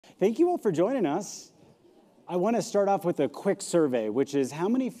Thank you all for joining us. I want to start off with a quick survey, which is how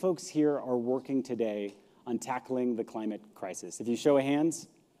many folks here are working today on tackling the climate crisis? If you show of hands,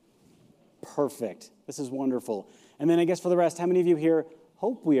 perfect. This is wonderful. And then I guess for the rest, how many of you here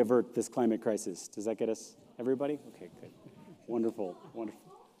hope we avert this climate crisis? Does that get us everybody? Okay, good. Wonderful, wonderful.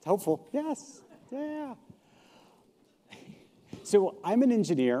 Hopeful, yes, yeah. So I'm an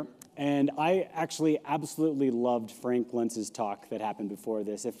engineer, and I actually absolutely loved Frank Lentz's talk that happened before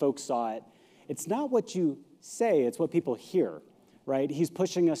this. If folks saw it, it's not what you say, it's what people hear, right? He's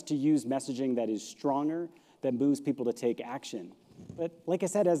pushing us to use messaging that is stronger, that moves people to take action. But like I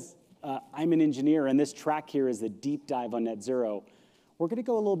said, as I'm an engineer, and this track here is a deep dive on net zero, we're going to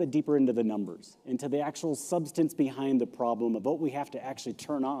go a little bit deeper into the numbers, into the actual substance behind the problem of what we have to actually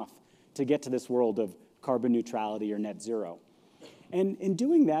turn off to get to this world of carbon neutrality or net zero. And in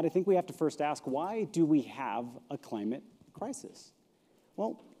doing that, I think we have to first ask, why do we have a climate crisis?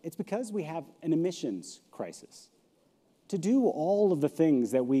 Well, it's because we have an emissions crisis. To do all of the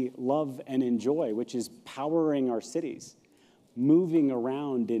things that we love and enjoy, which is powering our cities, moving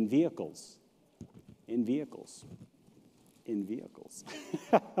around in vehicles.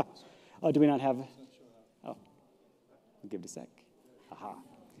 Oh, do we not have? Oh, I'll give it a sec. Aha.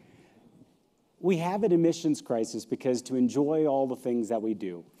 We have an emissions crisis because to enjoy all the things that we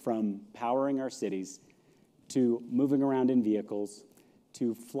do, from powering our cities to moving around in vehicles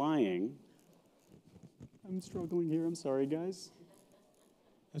to flying. I'm struggling here. I'm sorry, guys.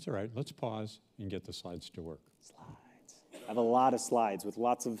 That's all right. Let's pause and get the slides to work. Slides. I have a lot of slides with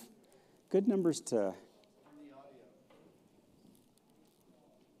lots of good numbers to...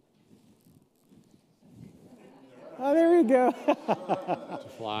 Oh, there we go. To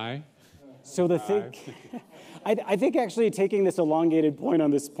fly. So the thing, I think actually taking this elongated point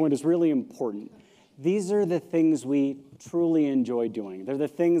on this point is really important. These are the things we truly enjoy doing. They're the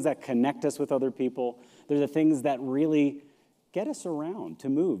things that connect us with other people. They're the things that really get us around, to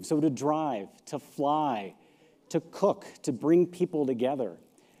move. So to drive, to fly, to cook, to bring people together,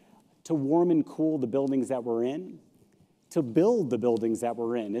 to warm and cool the buildings that we're in, to build the buildings that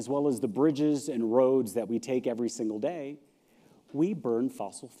we're in, as well as the bridges and roads that we take every single day, we burn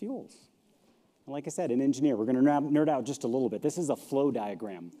fossil fuels. Like I said, an engineer, we're going to nerd out just a little bit. This is a flow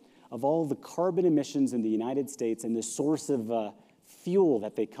diagram of all the carbon emissions in the United States and the source of fuel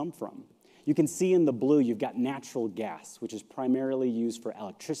that they come from. You can see in the blue, you've got natural gas, which is primarily used for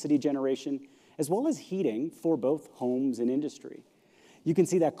electricity generation, as well as heating for both homes and industry. You can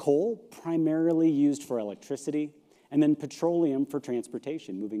see that coal, primarily used for electricity, and then petroleum for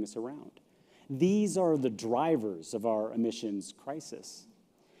transportation, moving us around. These are the drivers of our emissions crisis.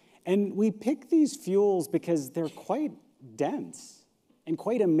 And we pick these fuels because they're quite dense and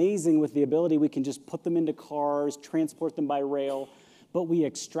quite amazing with the ability we can just put them into cars, transport them by rail, but we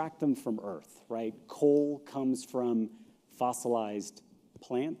extract them from Earth, right? Coal comes from fossilized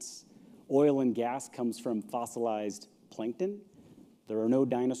plants. Oil and gas comes from fossilized plankton. There are no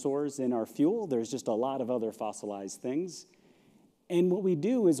dinosaurs in our fuel. There's just a lot of other fossilized things. And what we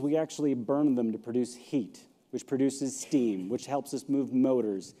do is we actually burn them to produce heat, which produces steam, which helps us move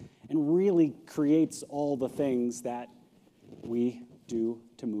motors, and really creates all the things that we do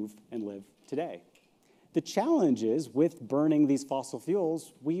to move and live today. The challenge is, with burning these fossil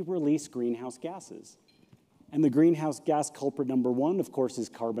fuels, we release greenhouse gases. And the greenhouse gas culprit number one, of course, is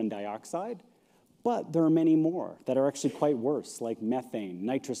carbon dioxide, but there are many more that are actually quite worse, like methane,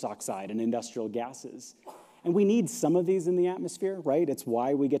 nitrous oxide, and industrial gases. And we need some of these in the atmosphere, right? It's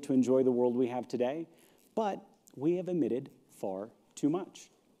why we get to enjoy the world we have today. But we have emitted far too much.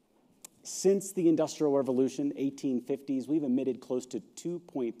 Since the Industrial Revolution, 1850s, we've emitted close to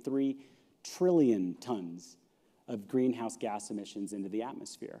 2.3 trillion tons of greenhouse gas emissions into the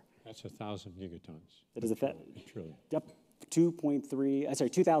atmosphere. That's 1,000 gigatons. That is a trillion. Yep,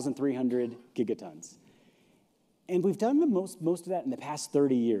 2,300 gigatons. And we've done the most of that in the past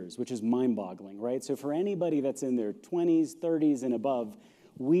 30 years, which is mind-boggling, right? So for anybody that's in their 20s, 30s, and above,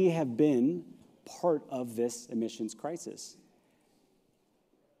 we have been part of this emissions crisis.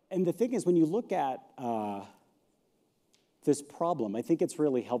 And the thing is, when you look at this problem, I think it's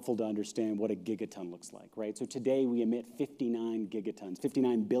really helpful to understand what a gigaton looks like, right? So today we emit 59 gigatons,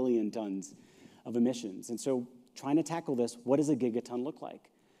 59 billion tons of emissions. And so trying to tackle this, what does a gigaton look like?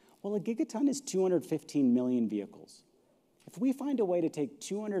 Well, a gigaton is 215 million vehicles. If we find a way to take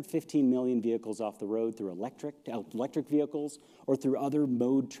 215 million vehicles off the road through electric vehicles or through other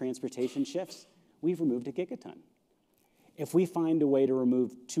mode transportation shifts, we've removed a gigaton. If we find a way to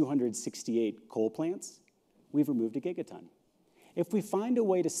remove 268 coal plants, we've removed a gigaton. If we find a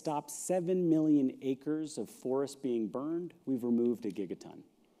way to stop 7 million acres of forest being burned, we've removed a gigaton.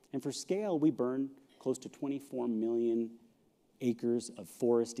 And for scale, we burn close to 24 million acres of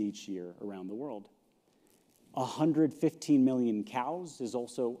forest each year around the world. 115 million cows is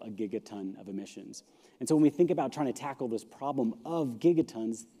also a gigaton of emissions. And so when we think about trying to tackle this problem of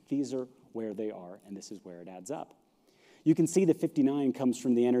gigatons, these are where they are, and this is where it adds up. You can see the 59 comes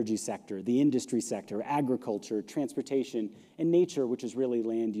from the energy sector, the industry sector, agriculture, transportation, and nature, which is really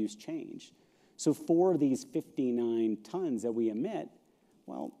land use change. So for these 59 tons that we emit,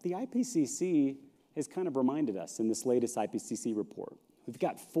 well, the IPCC has kind of reminded us in this latest IPCC report. We've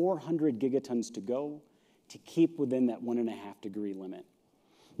got 400 gigatons to go to keep within that 1.5 degree limit.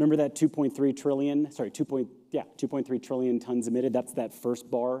 Remember that 2.3 trillion tons emitted? That's that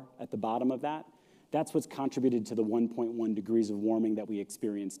first bar at the bottom of that. That's what's contributed to the 1.1 degrees of warming that we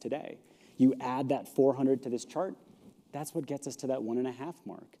experience today. You add that 400 to this chart, that's what gets us to that 1.5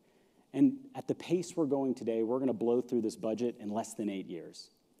 mark. And at the pace we're going today, we're going to blow through this budget in less than 8 years.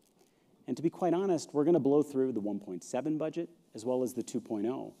 And to be quite honest, we're going to blow through the 1.7 budget as well as the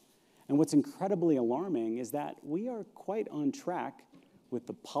 2.0. And what's incredibly alarming is that we are quite on track with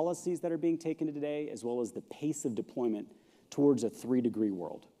the policies that are being taken today as well as the pace of deployment towards a 3-degree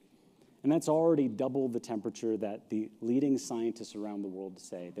world. And that's already double the temperature that the leading scientists around the world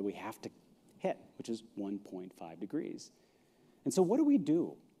say that we have to hit, which is 1.5 degrees. And so what do we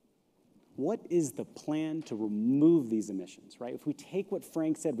do? What is the plan to remove these emissions, right? If we take what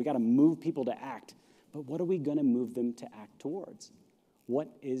Frank said, we got to move people to act, but what are we going to move them to act towards? What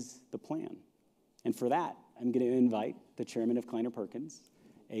is the plan? And for that, I'm going to invite the chairman of Kleiner Perkins,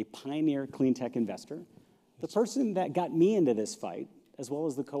 a pioneer clean tech investor, the person that got me into this fight, as well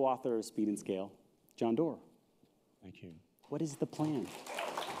as the co-author of Speed and Scale, John Doerr. Thank you. What is the plan?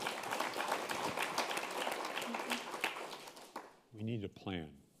 We need a plan.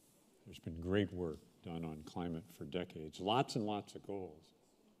 There's been great work done on climate for decades, lots and lots of goals,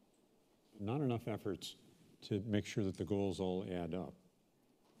 but not enough efforts to make sure that the goals all add up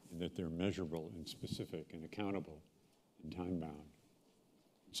and that they're measurable and specific and accountable and time-bound.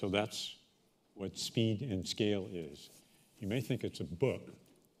 So that's what Speed and Scale is. You may think it's a book.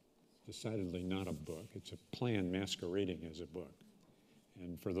 Decidedly not a book. It's a plan masquerading as a book.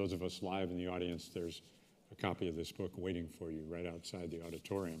 And for those of us live in the audience, there's a copy of this book waiting for you right outside the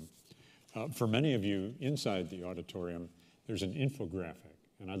auditorium. For many of you inside the auditorium, there's an infographic.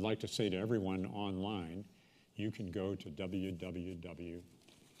 And I'd like to say to everyone online, you can go to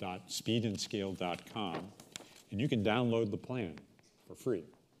www.speedandscale.com and you can download the plan for free.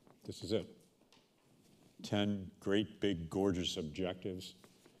 This is it. 10 great, big, gorgeous objectives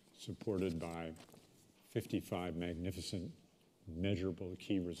supported by 55 magnificent, measurable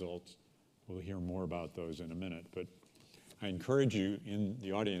key results. We'll hear more about those in a minute, but I encourage you in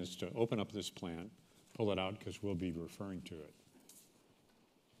the audience to open up this plan, pull it out, because we'll be referring to it.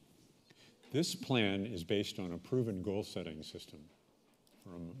 This plan is based on a proven goal-setting system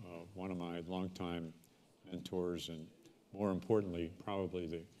from one of my longtime mentors, and more importantly, probably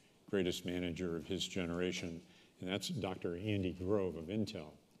the greatest manager of his generation, and that's Dr. Andy Grove of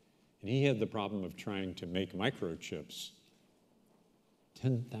Intel. And he had the problem of trying to make microchips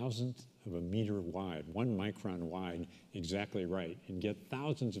 10,000th of a meter wide, 1 micron wide, exactly right, and get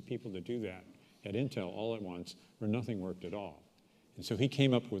thousands of people to do that at Intel all at once, where nothing worked at all. And so he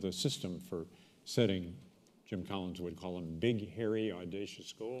came up with a system for setting, Jim Collins would call them big, hairy,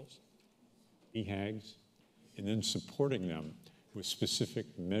 audacious goals, BHAGs, and then supporting them with specific,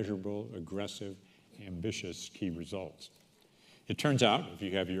 measurable, aggressive, ambitious key results. It turns out, if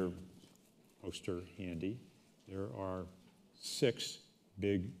you have your poster handy, there are 6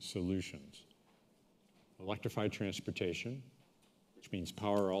 big solutions. Electrified transportation, which means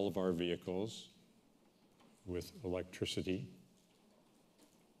power all of our vehicles with electricity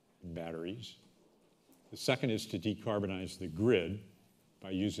and batteries. The second is to decarbonize the grid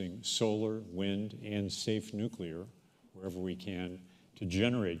by using solar, wind, and safe nuclear wherever we can to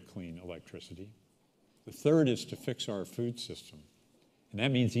generate clean electricity. The third is to fix our food system. And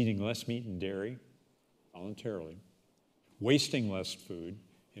that means eating less meat and dairy voluntarily, wasting less food,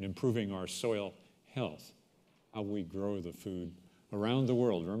 and improving our soil health, how we grow the food around the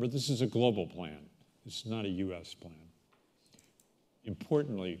world. Remember, this is a global plan. This is not a US plan.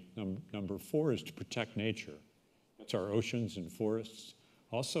 Importantly, number 4 is to protect nature. That's our oceans and forests,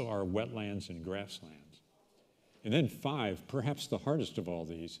 also our wetlands and grasslands. And then 5, perhaps the hardest of all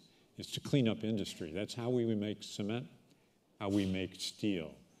these, is to clean up industry. That's how we make cement, how we make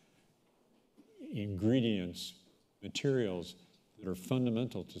steel. Ingredients, materials that are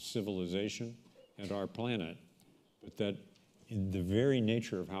fundamental to civilization and our planet, but that in the very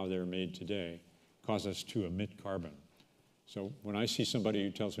nature of how they're made today, cause us to emit carbon. So when I see somebody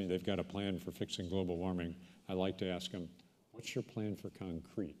who tells me they've got a plan for fixing global warming, I like to ask them, what's your plan for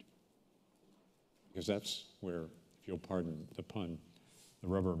concrete? Because that's where, if you'll pardon the pun, the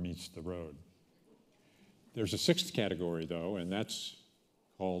rubber meets the road. There's a sixth category, though, and that's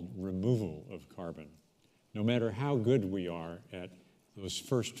called removal of carbon. No matter how good we are at those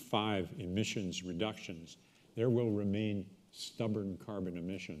first 5 emissions reductions, there will remain stubborn carbon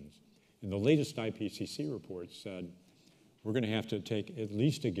emissions. And the latest IPCC report said we're going to have to take at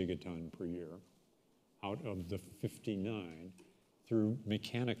least a gigaton per year out of the 59 through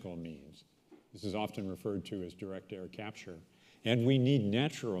mechanical means. This is often referred to as direct air capture. And we need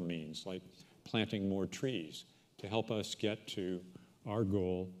natural means like planting more trees to help us get to our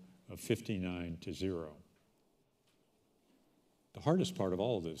goal of 59 to 0. The hardest part of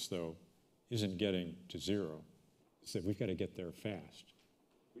all of this, though, isn't getting to 0. It's that we've got to get there fast.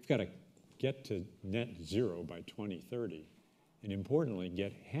 We've got to get to net 0 by 2030, and importantly,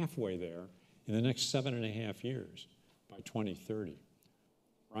 get halfway there in the next 7.5 years by 2030.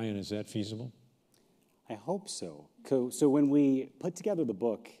 Ryan, is that feasible? I hope so. So when we put together the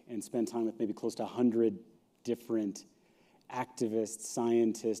book and spent time with maybe close to 100 different activists,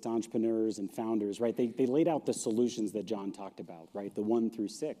 scientists, entrepreneurs, and founders, right? They laid out the solutions that John talked about, right? The 1 through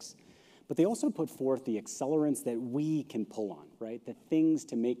 6. But they also put forth the accelerants that we can pull on, right? The things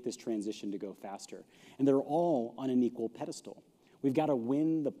to make this transition to go faster. And they're all on an equal pedestal. We've got to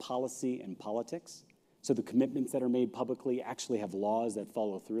win the policy and politics, so the commitments that are made publicly actually have laws that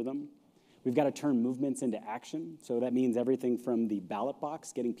follow through them. We've got to turn movements into action, so that means everything from the ballot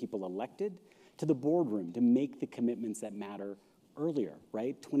box, getting people elected, to the boardroom to make the commitments that matter earlier,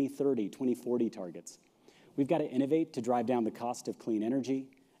 right? 2030, 2040 targets. We've got to innovate to drive down the cost of clean energy,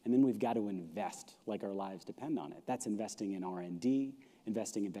 and then we've got to invest like our lives depend on it. That's investing in R&D,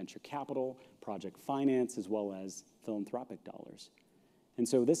 investing in venture capital, project finance, as well as philanthropic dollars. And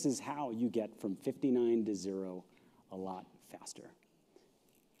so this is how you get from 59 to 0 a lot faster.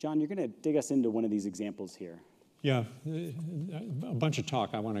 John, you're going to dig us into one of these examples here. Yeah, a bunch of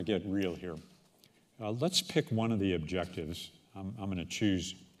talk. I want to get real here. Let's pick one of the objectives. I'm going to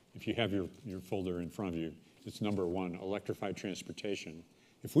choose, if you have your folder in front of you, it's number 1, electrified transportation.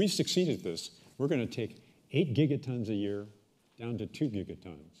 If we succeed at this, we're going to take 8 gigatons a year down to 2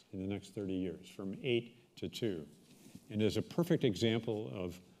 gigatons in the next 30 years, from 8 to 2. And as a perfect example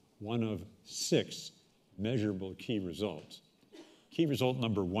of one of 6 measurable key results, key result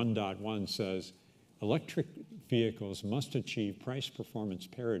number 1.1 says, electric vehicles must achieve price-performance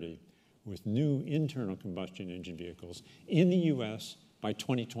parity with new internal combustion engine vehicles in the US by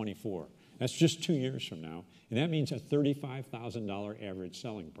 2024. That's just 2 years from now, and that means a $35,000 average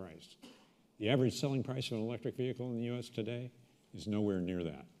selling price. The average selling price of an electric vehicle in the US today is nowhere near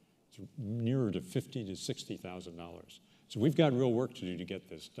that. It's nearer to $50,000 to $60,000. So we've got real work to do to get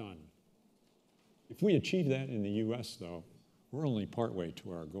this done. If we achieve that in the US, though, we're only partway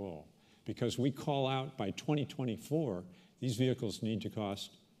to our goal, because we call out by 2024, these vehicles need to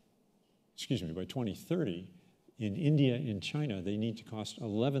cost, by 2030, in India and China, they need to cost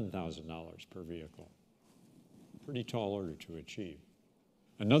 $11,000 per vehicle. Pretty tall order to achieve.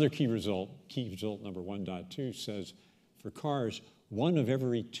 Another key result number 1.2 says, for cars, 1 of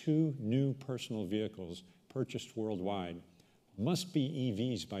every 2 new personal vehicles purchased worldwide must be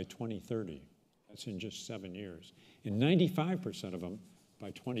EVs by 2030. That's in just 7 years. And 95% of them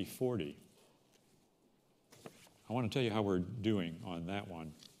by 2040. I want to tell you how we're doing on that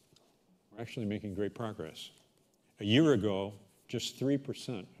one. We're actually making great progress. A year ago, just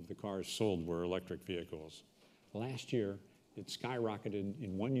 3% of the cars sold were electric vehicles. Last year, it skyrocketed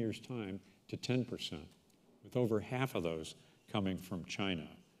in 1 year's time to 10%, with over half of those coming from China.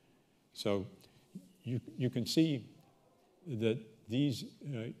 So you can see that these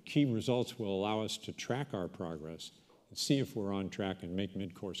key results will allow us to track our progress and see if we're on track and make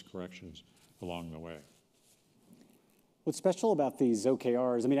mid-course corrections along the way. What's special about these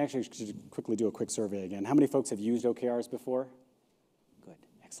OKRs, actually, I should quickly do a quick survey again. How many folks have used OKRs before? Good,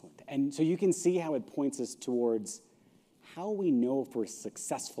 excellent. And so you can see how it points us towards how we know if we're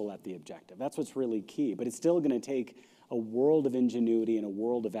successful at the objective. That's what's really key, but it's still going to take a world of ingenuity and a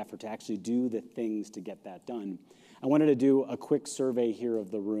world of effort to actually do the things to get that done. I wanted to do a quick survey here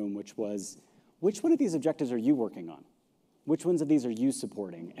of the room, which was, which one of these objectives are you working on? Which ones of these are you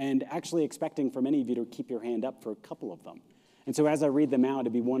supporting? And actually expecting for many of you to keep your hand up for a couple of them. And so as I read them out,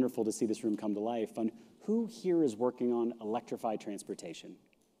 it'd be wonderful to see this room come to life on who here is working on electrified transportation.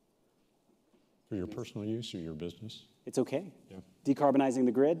 For your personal use or your business? It's okay. Yeah. Decarbonizing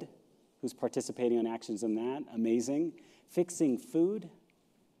the grid, who's participating on actions in that? Amazing. Fixing food,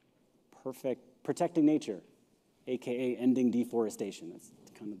 perfect. Protecting nature. AKA ending deforestation. That's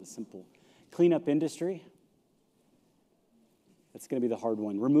kind of the simple. Cleanup industry. That's going to be the hard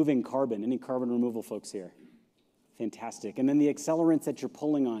one. Removing carbon. Any carbon removal folks here? Fantastic. And then the accelerants that you're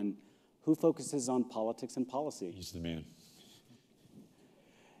pulling on. Who focuses on politics and policy? He's the man.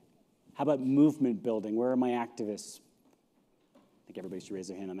 How about movement building? Where are my activists? I think everybody should raise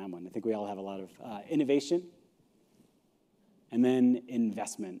their hand on that one. I think we all have a lot of innovation. And then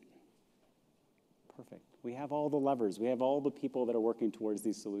investment. Perfect. We have all the levers. We have all the people that are working towards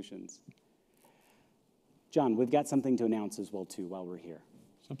these solutions. John, we've got something to announce as well, too, while we're here.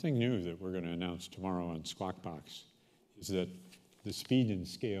 Something new that we're going to announce tomorrow on Squawk Box is that the Speed and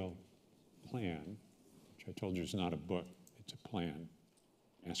Scale plan, which I told you is not a book, it's a plan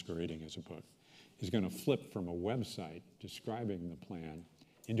masquerading as a book, is going to flip from a website describing the plan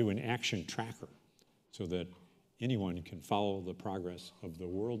into an action tracker so that anyone can follow the progress of the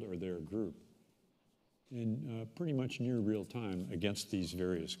world or their group in pretty much near real time against these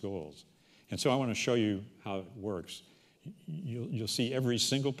various goals. And so I want to show you how it works. You'll see every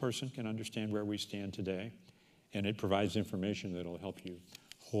single person can understand where we stand today, and it provides information that will help you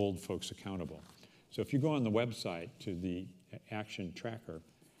hold folks accountable. So if you go on the website to the action tracker,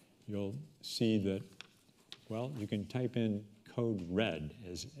 you'll see that, well, you can type in code red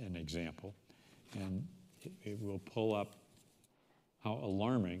as an example, and it will pull up how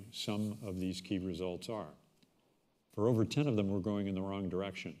alarming some of these key results are. For over 10 of them, we're going in the wrong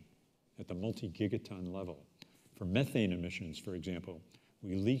direction at the multi-gigaton level. For methane emissions, for example,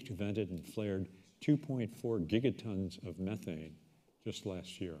 we leaked, vented, and flared 2.4 gigatons of methane just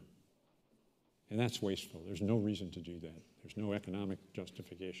last year. And that's wasteful. There's no reason to do that. There's no economic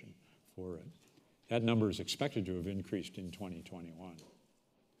justification for it. That number is expected to have increased in 2021.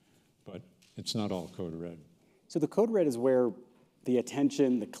 But it's not all code red. So the code red is where the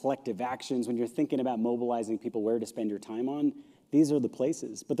attention, the collective actions, when you're thinking about mobilizing people where to spend your time on, these are the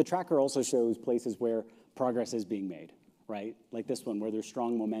places. But the tracker also shows places where progress is being made, right? Like this one, where there's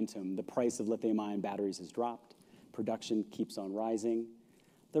strong momentum. The price of lithium-ion batteries has dropped. Production keeps on rising.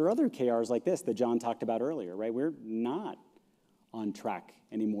 There are other KRs like this that John talked about earlier, right? We're not on track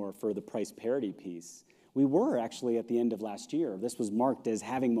anymore for the price parity piece. We were actually at the end of last year. This was marked as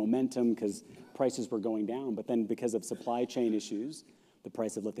having momentum because prices were going down, but then because of supply chain issues, the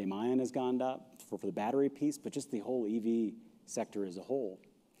price of lithium-ion has gone up for the battery piece, but just the whole EV sector as a whole.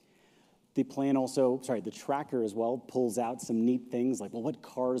 The plan also, the tracker as well pulls out some neat things like, well, what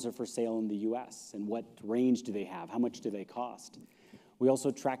cars are for sale in the US and what range do they have? How much do they cost? We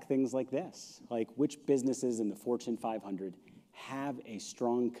also track things like this, like which businesses in the Fortune 500 have a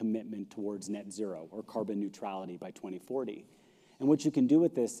strong commitment towards net zero or carbon neutrality by 2040. And what you can do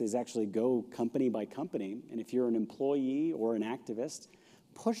with this is actually go company by company, and if you're an employee or an activist,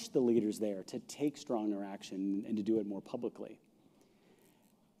 push the leaders there to take stronger action and to do it more publicly.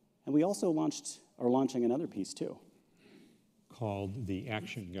 And we also are launching another piece too. Called the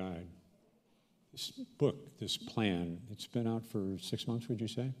Action Guide. This book, this plan, it's been out for 6 months, would you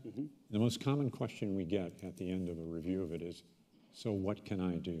say? Mm-hmm. The most common question we get at the end of a review of it is, so what can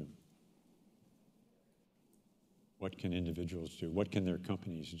I do? What can individuals do? What can their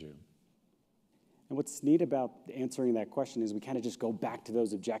companies do? And what's neat about answering that question is we kind of just go back to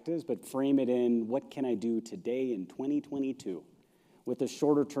those objectives, but frame it in what can I do today in 2022 with a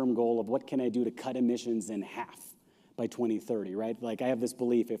shorter term goal of what can I do to cut emissions in half by 2030, right? Like I have this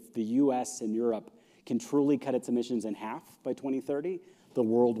belief if the US and Europe can truly cut its emissions in half by 2030, the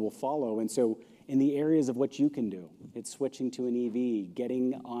world will follow. And so in the areas of what you can do, it's switching to an EV,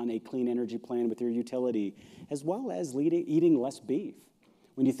 getting on a clean energy plan with your utility, as well as eating less beef.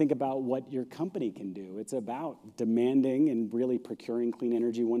 When you think about what your company can do, it's about demanding and really procuring clean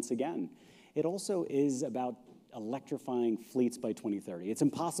energy once again. It also is about electrifying fleets by 2030. It's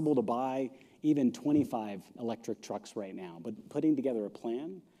impossible to buy even 25 electric trucks right now, but putting together a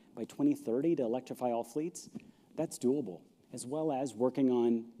plan by 2030 to electrify all fleets, that's doable, as well as working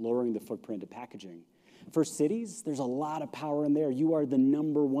on lowering the footprint of packaging. For cities, there's a lot of power in there. You are the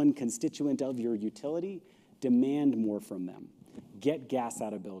 #1 constituent of your utility. Demand more from them. Get gas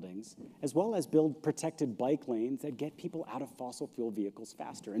out of buildings, as well as build protected bike lanes that get people out of fossil fuel vehicles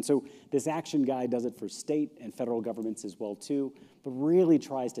faster. And so this action guide does it for state and federal governments as well too, but really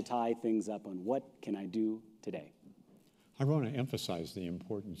tries to tie things up on what can I do today. I want to emphasize the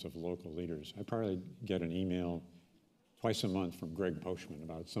importance of local leaders. I probably get an email twice a month from Greg Poshman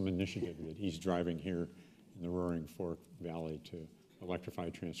about some initiative that he's driving here in the Roaring Fork Valley to electrify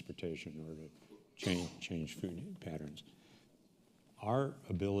transportation or to change food patterns. Our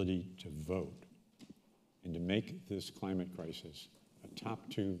ability to vote and to make this climate crisis a top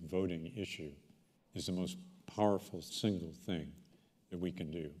 2 voting issue is the most powerful single thing that we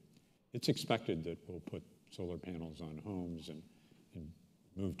can do. It's expected that we'll put solar panels on homes and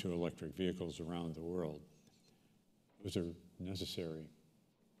move to electric vehicles around the world. Those are necessary,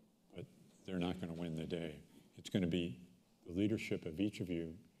 but they're not going to win the day. It's going to be the leadership of each of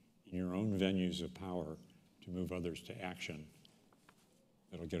you in your own venues of power to move others to action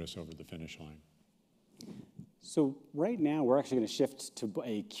that'll get us over the finish line. So right now, we're actually going to shift to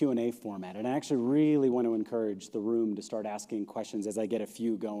a Q&A format, and I actually really want to encourage the room to start asking questions as I get a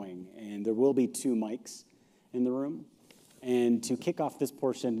few going, and there will be 2 mics in the room. And to kick off this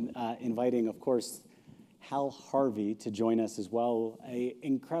portion, inviting, of course, Hal Harvey to join us as well, an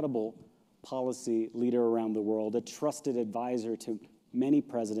incredible policy leader around the world, a trusted advisor to many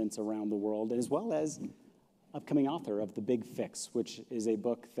presidents around the world, as well as upcoming author of The Big Fix, which is a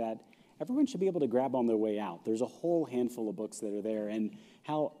book that everyone should be able to grab on their way out. There's a whole handful of books that are there, and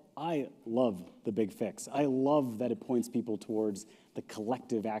Hal, I love The Big Fix. I love that it points people towards the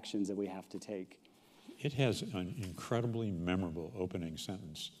collective actions that we have to take. It has an incredibly memorable opening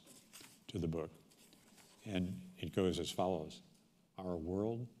sentence to the book, and it goes as follows: our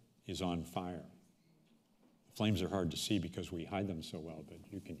world is on fire. The flames are hard to see because we hide them so well, but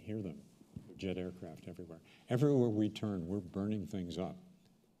you can hear them. There are jet aircraft everywhere. Everywhere we turn, we're burning things up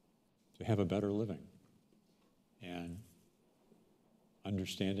to have a better living. And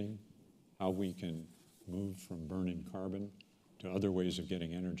understanding how we can move from burning carbon to other ways of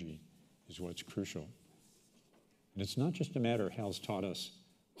getting energy is what's crucial. And it's not just a matter, Hal's taught us,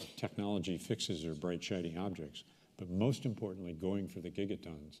 technology fixes or bright, shiny objects, but most importantly, going for the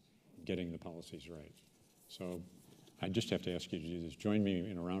gigatons and getting the policies right. So I just have to ask you to do this. Join me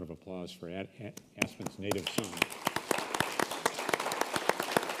in a round of applause for Aspen's native son.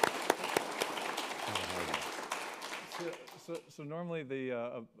 So normally the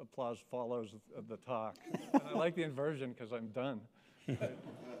applause follows the talk. And I like the inversion because I'm done.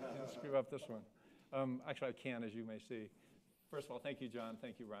 Screw up this one. Actually, I can, as you may see. First of all, thank you, John.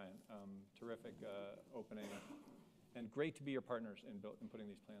 Thank you, Ryan. Terrific opening. And great to be your partners in putting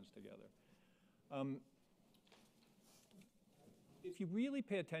these plans together. If you really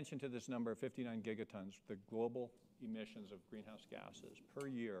pay attention to this number of 59 gigatons, the global emissions of greenhouse gases per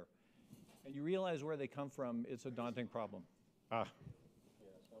year, and you realize where they come from, it's a daunting problem. Yeah, it's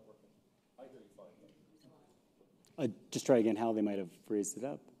not working. I hear you fine. Just try again, Hal. They might have raised it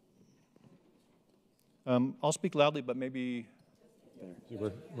up. I'll speak loudly, but maybe... There. Is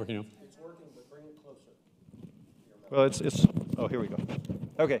it working now? It's working, but bring it closer. Well, oh, here we go.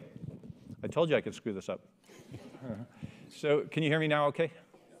 Okay. I told you I could screw this up. So can you hear me now okay?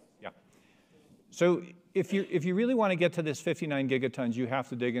 Yeah. So if you really want to get to this 59 gigatons, you have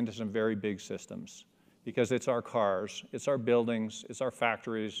to dig into some very big systems, because it's our cars, it's our buildings, it's our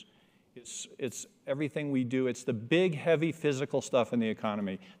factories, it's everything we do. It's the big, heavy physical stuff in the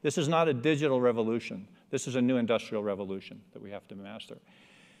economy. This is not a digital revolution. This is a new industrial revolution that we have to master.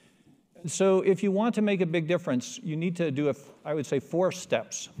 And so if you want to make a big difference, you need to do, I would say, 4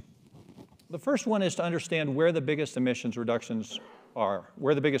 steps. The first one is to understand where the biggest emissions reductions are,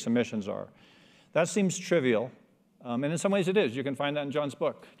 where the biggest emissions are. That seems trivial, and in some ways it is. You can find that in John's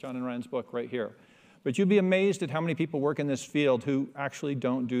book, John and Ryan's book right here. But you'd be amazed at how many people work in this field who actually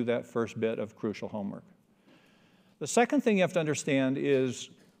don't do that first bit of crucial homework. The second thing you have to understand is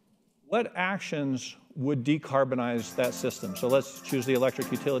what actions would decarbonize that system. So let's choose the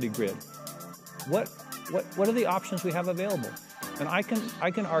electric utility grid. What are the options we have available? And I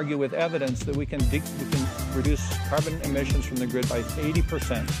can argue with evidence that we can reduce carbon emissions from the grid by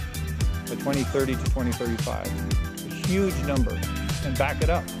 80% by 2030 to 2035. A huge number, and back it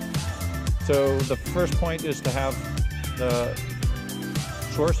up. So the first point is to have the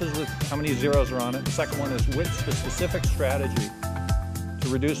sources with how many zeros are on it. The second one is what's the specific strategy to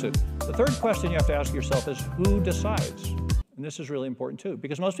reduce it. The third question you have to ask yourself is who decides? And this is really important too,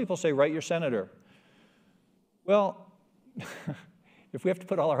 because most people say, write your senator. Well, if we have to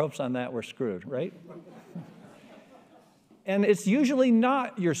put all our hopes on that, we're screwed, right? And it's usually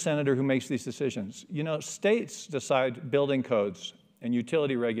not your senator who makes these decisions. You know, states decide building codes and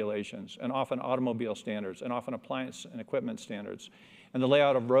utility regulations, and often automobile standards, and often appliance and equipment standards, and the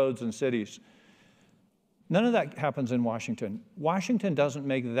layout of roads and cities. None of that happens in Washington. Washington doesn't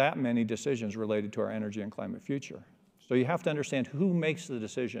make that many decisions related to our energy and climate future. So you have to understand who makes the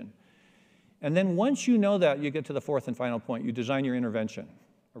decision. And then once you know that, you get to the fourth and final point. You design your intervention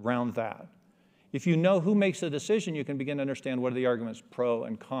around that. If you know who makes the decision, you can begin to understand what are the arguments pro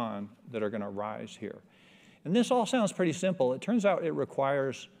and con that are going to arise here. And this all sounds pretty simple. It turns out it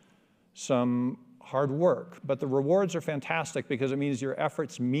requires some hard work, but the rewards are fantastic because it means your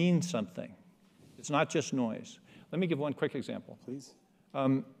efforts mean something. It's not just noise. Let me give one quick example. Please.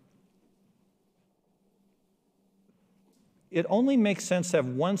 It only makes sense to have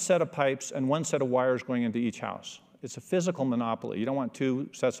one set of pipes and one set of wires going into each house. It's a physical monopoly. You don't want two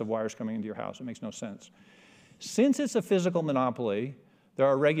sets of wires coming into your house. It makes no sense. Since it's a physical monopoly, there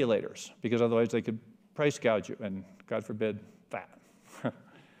are regulators, because otherwise they could price gouge you, and God forbid that,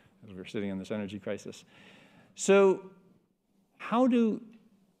 as we're sitting in this energy crisis. So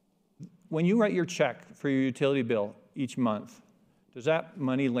when you write your check for your utility bill each month, does that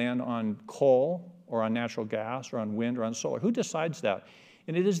money land on coal or on natural gas or on wind or on solar? Who decides that?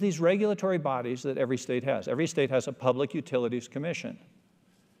 And it is these regulatory bodies that every state has. Every state has a Public Utilities Commission.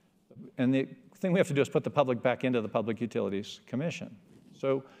 And the thing we have to do is put the public back into the Public Utilities Commission.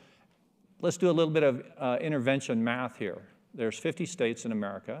 So let's do a little bit of intervention math here. There's 50 states in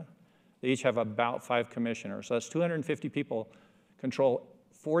America. They each have about 5 commissioners. So that's 250 people control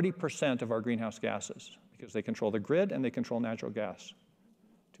 40% of our greenhouse gases, because they control the grid and they control natural gas.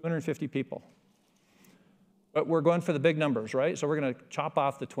 250 people. But we're going for the big numbers, right? So we're going to chop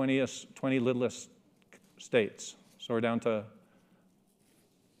off the 20 littlest states. So we're down to a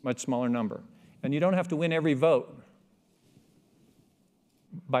much smaller number. And you don't have to win every vote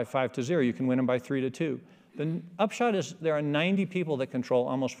by 5-0. You can win them by 3-2. The upshot is there are 90 people that control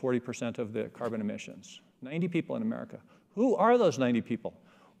almost 40% of the carbon emissions. 90 people in America. Who are those 90 people?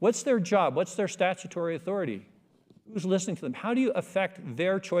 What's their job? What's their statutory authority? Who's listening to them? How do you affect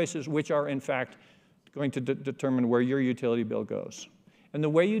their choices, which are, in fact, going to determine where your utility bill goes? And the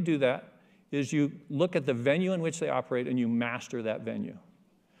way you do that is you look at the venue in which they operate and you master that venue.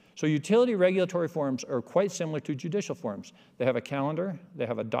 So utility regulatory forums are quite similar to judicial forums. They have a calendar, they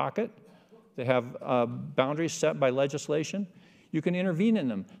have a docket, they have boundaries set by legislation. You can intervene in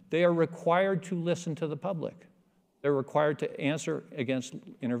them. They are required to listen to the public. They're required to answer against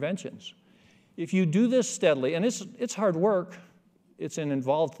interventions. If you do this steadily, and it's hard work, it's an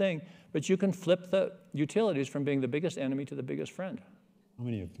involved thing, but you can flip the utilities from being the biggest enemy to the biggest friend. How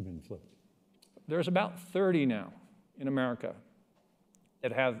many have been flipped? There's about 30 now in America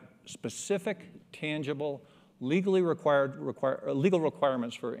that have specific, tangible, legal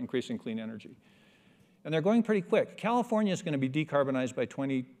requirements for increasing clean energy. And they're going pretty quick. California is going to be decarbonized by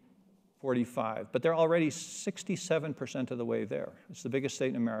 2045, but they're already 67% of the way there. It's the biggest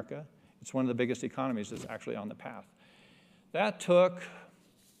state in America. It's one of the biggest economies that's actually on the path. That took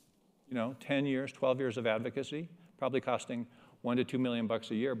 10 years, 12 years of advocacy, probably costing $1 to $2 million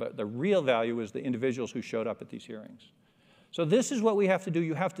a year, but the real value is the individuals who showed up at these hearings. So this is what we have to do.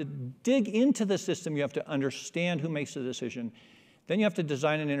 You have to dig into the system. You have to understand who makes the decision. Then you have to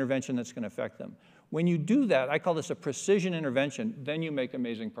design an intervention that's going to affect them. When you do that, I call this a precision intervention, then you make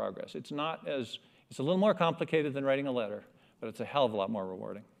amazing progress. It's a little more complicated than writing a letter, but it's a hell of a lot more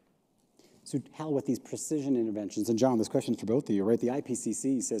rewarding. So Hal, with these precision interventions, and John, this question is for both of you, right? The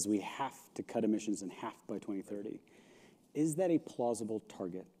IPCC says we have to cut emissions in half by 2030. Is that a plausible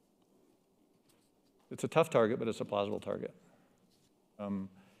target? It's a tough target, but it's a plausible target. And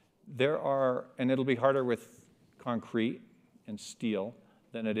it'll be harder with concrete and steel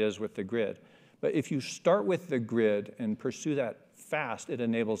than it is with the grid. But if you start with the grid and pursue that fast, it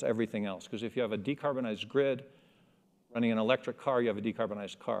enables everything else. Because if you have a decarbonized grid, running an electric car, you have a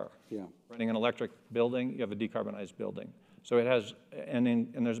decarbonized car. Yeah. Running an electric building, you have a decarbonized building. So it has,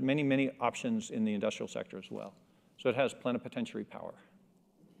 and there's many, many options in the industrial sector as well. So it has plenipotentiary power.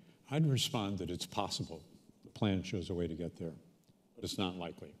 I'd respond that it's possible. The plan shows a way to get there, but it's not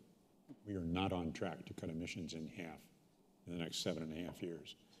likely. We are not on track to cut emissions in half in the next 7.5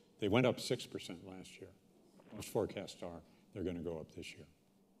 years. They went up 6% last year. Most forecasts are they're going to go up this year.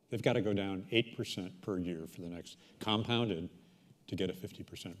 They've got to go down 8% per year for the next, compounded, to get a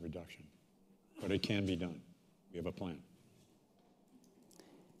 50% reduction. But it can be done. We have a plan.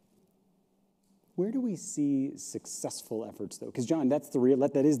 Where do we see successful efforts, though? Because, John, that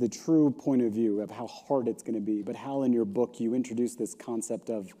is the true point of view of how hard it's going to be. But Hal, in your book, you introduced this concept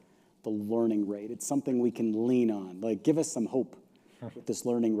of the learning rate. It's something we can lean on. Like, give us some hope with this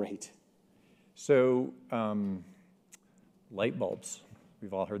learning rate. So, light bulbs.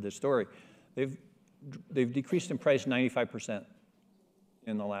 We've all heard this story. They've decreased in price 95%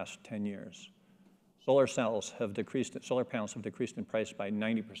 in the last 10 years. Solar panels have decreased in price by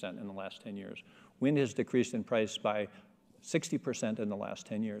 90% in the last 10 years. Wind has decreased in price by 60% in the last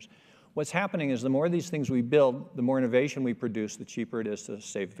 10 years. What's happening is the more of these things we build, the more innovation we produce, the cheaper it is to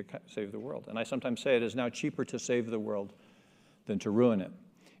save the world. And I sometimes say it is now cheaper to save the world than to ruin it.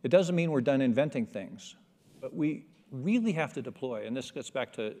 It doesn't mean we're done inventing things, but we really have to deploy. And this gets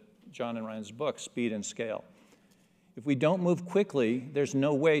back to John and Ryan's book, Speed and Scale. If we don't move quickly, there's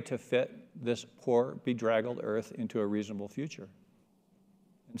no way to fit this poor, bedraggled Earth into a reasonable future.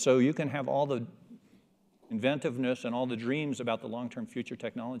 And so you can have all the inventiveness and all the dreams about the long-term future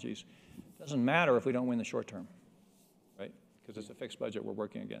technologies. It doesn't matter if we don't win the short term, right? Because it's a fixed budget we're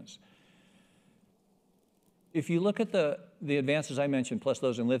working against. If you look at the advances I mentioned, plus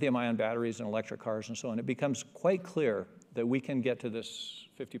those in lithium-ion batteries and electric cars and so on, it becomes quite clear that we can get to this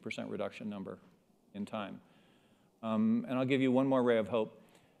 50% reduction number in time. And I'll give you one more ray of hope.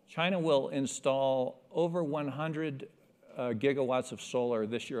 China will install over 100 gigawatts of solar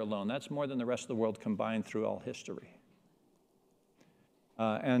this year alone. That's more than the rest of the world combined through all history.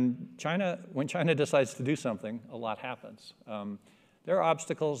 And China, when China decides to do something, a lot happens. There are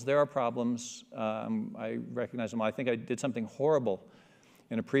obstacles, there are problems. I recognize them. I think I did something horrible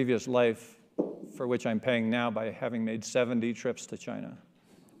in a previous life for which I'm paying now by having made 70 trips to China.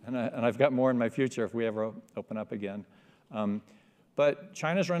 And I've got more in my future if we ever open up again. But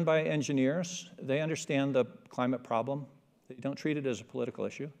China's run by engineers. They understand the climate problem. They don't treat it as a political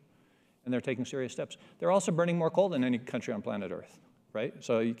issue. And they're taking serious steps. They're also burning more coal than any country on planet Earth, right?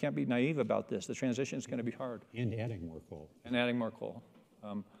 So you can't be naive about this. The transition is going to be hard. And adding more coal. And adding more coal.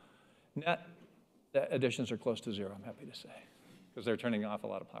 Net additions are close to zero, I'm happy to say, because they're turning off a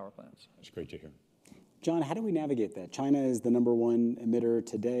lot of power plants. That's great to hear. John, how do we navigate that? China is the #1 emitter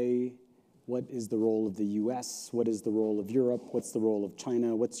today. What is the role of the US? What is the role of Europe? What's the role of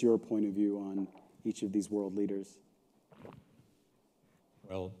China? What's your point of view on each of these world leaders?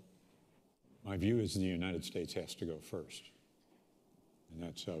 Well, my view is the United States has to go first. And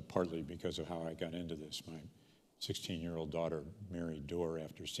that's partly because of how I got into this. My 16-year-old daughter married Doerr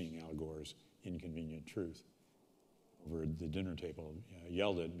after seeing Al Gore's Inconvenient Truth over at the dinner table,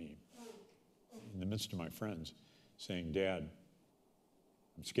 yelled at me in the midst of my friends, saying, "Dad,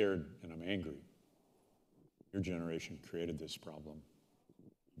 I'm scared and I'm angry. Your generation created this problem. You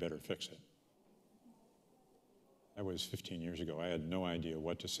better fix it." That was 15 years ago. I had no idea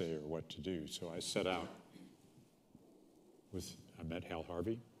what to say or what to do, so I set out I met Hal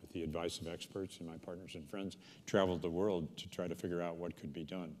Harvey with the advice of experts and my partners and friends, traveled the world to try to figure out what could be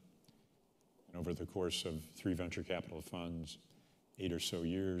done. And over the course of 3 venture capital funds, 8 or so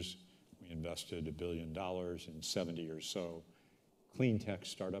years, we invested $1 billion in 70 or so clean tech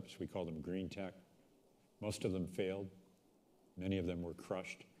startups. We call them green tech. Most of them failed. Many of them were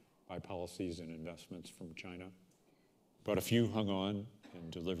crushed by policies and investments from China. But a few hung on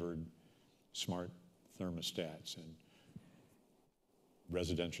and delivered smart thermostats and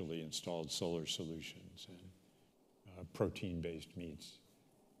residentially installed solar solutions and protein-based meats,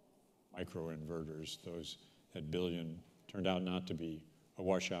 microinverters. Those at billion turned out not to be a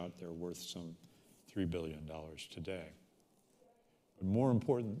washout. They're worth some $3 billion today. But more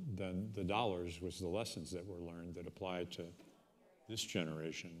important than the dollars was the lessons that were learned that applied to this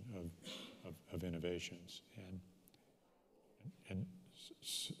generation of innovations. And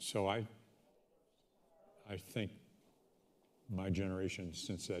so I think my generation,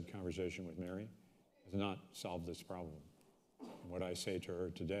 since that conversation with Mary, has not solved this problem. And what I say to her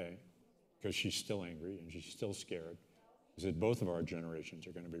today, because she's still angry and she's still scared, is that both of our generations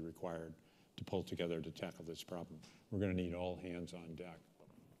are going to be required to pull together to tackle this problem. We're going to need all hands on deck.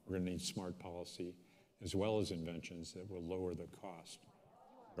 We're going to need smart policy, as well as inventions that will lower the cost,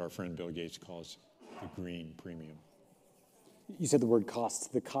 what our friend Bill Gates calls the green premium. You said the word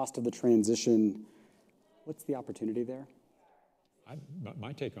cost, the cost of the transition. What's the opportunity there?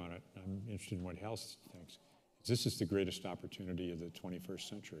 My take on it, I'm interested in what Hal thinks, is this is the greatest opportunity of the 21st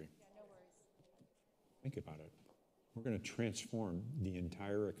century. Think about it. We're going to transform the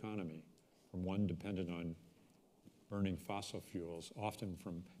entire economy from one dependent on burning fossil fuels, often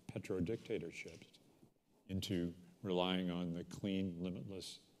from petro-dictatorships, into relying on the clean,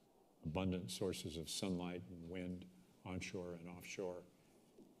 limitless, abundant sources of sunlight and wind, onshore and offshore,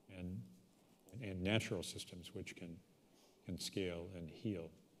 and natural systems which can scale and heal.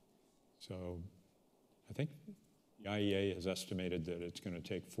 So I think the IEA has estimated that it's going to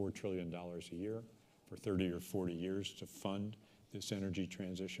take $4 trillion a year for 30 or 40 years to fund this energy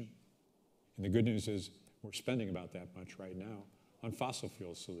transition. And the good news is we're spending about that much right now on fossil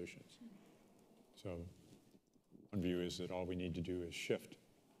fuel solutions. So one view is that all we need to do is shift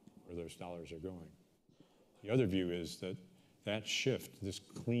where those dollars are going. The other view is that that shift, this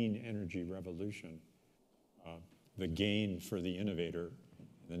clean energy revolution, the gain for the innovator,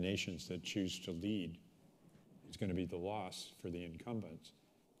 the nations that choose to lead, is going to be the loss for the incumbents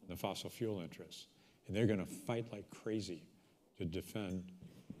and the fossil fuel interests. And they're going to fight like crazy to defend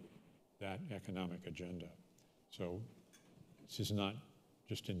that economic agenda. So this is not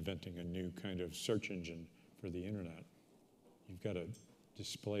just inventing a new kind of search engine for the internet. You've got to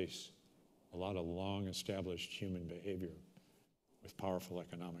displace a lot of long-established human behavior with powerful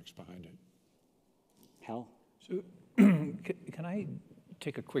economics behind it. Hal? So can I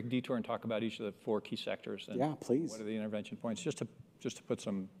take a quick detour and talk about each of the 4 key sectors? And yeah, please. What are the intervention points, just to put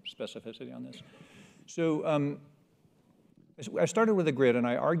some specificity on this? So I started with a grid, and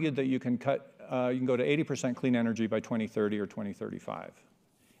I argued that you can go to 80% clean energy by 2030 or 2035.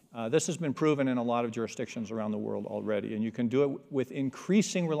 This has been proven in a lot of jurisdictions around the world already, and you can do it with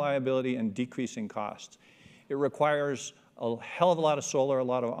increasing reliability and decreasing costs. It requires a hell of a lot of solar, a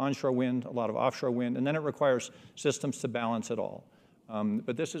lot of onshore wind, a lot of offshore wind, and then it requires systems to balance it all.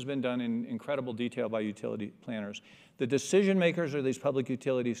 But this has been done in incredible detail by utility planners. The decision makers are these public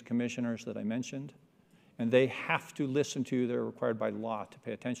utilities commissioners that I mentioned, and they have to listen to you. They're required by law to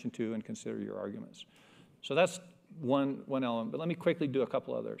pay attention to and consider your arguments. So that's one element, but let me quickly do a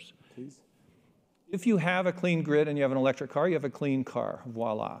couple others. Please. If you have a clean grid and you have an electric car, you have a clean car,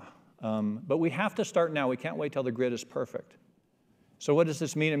 voila. But we have to start now. We can't wait till the grid is perfect. So what does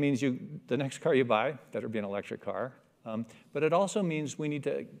this mean? It means the next car you buy better be an electric car. But it also means we need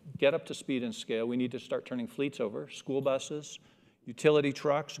to get up to speed and scale. We need to start turning fleets over, school buses, utility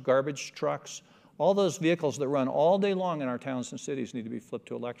trucks, garbage trucks. All those vehicles that run all day long in our towns and cities need to be flipped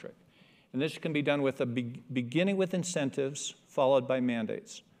to electric. And this can be done with beginning with incentives followed by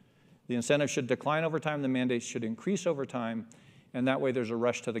mandates. The incentives should decline over time. The mandates should increase over time. And that way there's a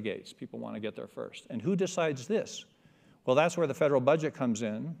rush to the gates. People want to get there first. And who decides this? Well, that's where the federal budget comes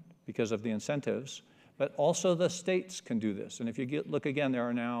in because of the incentives. But also the states can do this. And if you look again, there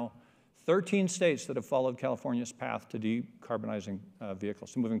are now 13 states that have followed California's path to decarbonizing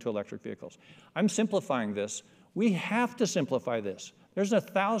vehicles, to moving to electric vehicles. I'm simplifying this. We have to simplify this. There's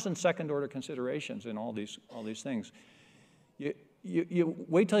 1,000 second-order considerations in all these things. You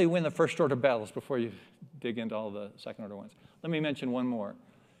wait till you win the first-order battles before you dig into all the second-order ones. Let me mention one more.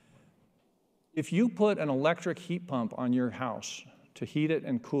 If you put an electric heat pump on your house to heat it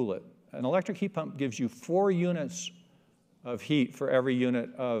and cool it, an electric heat pump gives you 4 units of heat for every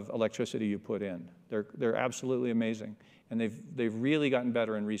unit of electricity you put in. They're absolutely amazing, and they've really gotten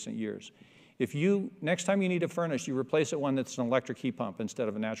better in recent years. If next time you need a furnace, you replace it one that's an electric heat pump instead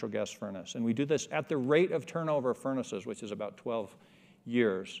of a natural gas furnace. And we do this at the rate of turnover of furnaces, which is about 12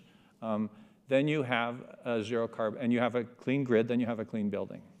 years. Then you have a zero carbon, and you have a clean grid, then you have a clean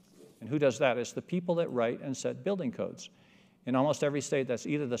building. And who does that? It's the people that write and set building codes. In almost every state, that's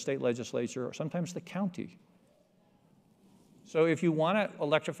either the state legislature or sometimes the county. So if you want to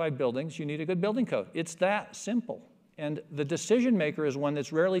electrify buildings, you need a good building code. It's that simple. And the decision maker is one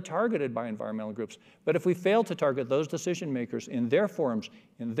that's rarely targeted by environmental groups. But if we fail to target those decision makers in their forums,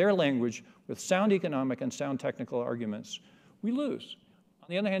 in their language, with sound economic and sound technical arguments, we lose. On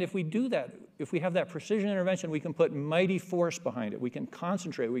the other hand, if we do that, if we have that precision intervention, we can put mighty force behind it. We can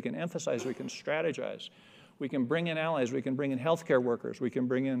concentrate, we can emphasize, we can strategize. We can bring in allies, we can bring in healthcare workers, we can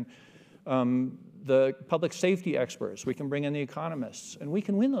bring in the public safety experts, we can bring in the economists, and we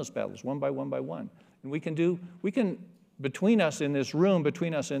can win those battles one by one by one. And we can, between us in this room,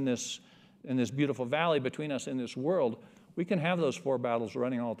 between us in this beautiful valley, between us in this world, we can have those 4 battles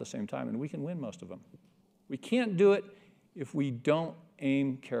running all at the same time, and we can win most of them. We can't do it if we don't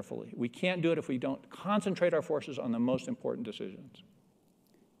aim carefully. We can't do it if we don't concentrate our forces on the most important decisions.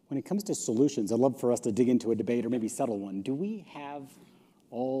 When it comes to solutions, I'd love for us to dig into a debate or maybe settle one. Do we have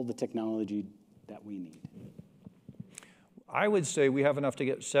all the technology that we need? I would say we have enough to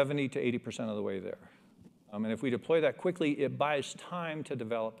get 70 to 80% of the way there. And if we deploy that quickly, it buys time to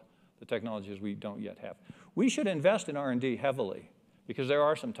develop the technologies we don't yet have. We should invest in R&D heavily because there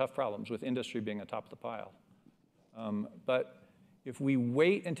are some tough problems with industry being atop the pile. But if we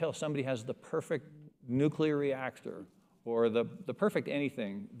wait until somebody has the perfect nuclear reactor or the perfect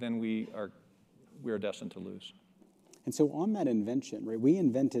anything, then we are destined to lose. And so on that invention, right, we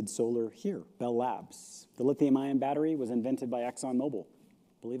invented solar here, Bell Labs. The lithium-ion battery was invented by ExxonMobil,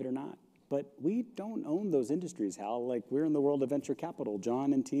 believe it or not. But we don't own those industries, Hal. Like, we're in the world of venture capital.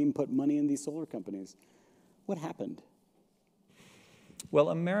 John and team put money in these solar companies. What happened? Well,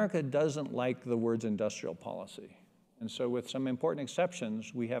 America doesn't like the words industrial policy. And so with some important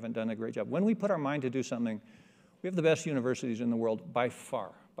exceptions, we haven't done a great job. When we put our mind to do something, we have the best universities in the world by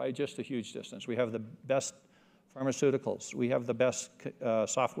far, by just a huge distance. We have the best pharmaceuticals. We have the best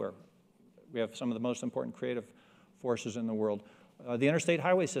software. We have some of the most important creative forces in the world. The interstate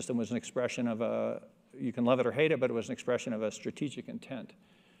highway system was an expression of you can love it or hate it, but it was an expression of a strategic intent.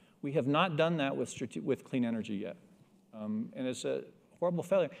 We have not done that with clean energy yet. And it's a horrible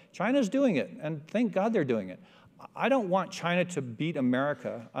failure. China's doing it, and thank God they're doing it. I don't want China to beat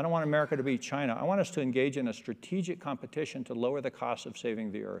America. I don't want America to beat China. I want us to engage in a strategic competition to lower the cost of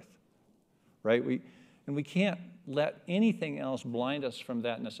saving the Earth. right? And we can't let anything else blind us from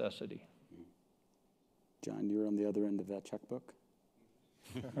that necessity. John, you're on the other end of that checkbook.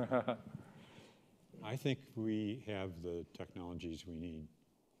 I think we have the technologies we need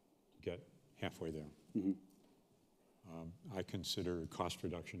to get halfway there. Mm-hmm. I consider cost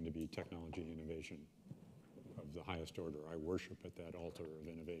reduction to be technology innovation of the highest order. I worship at that altar of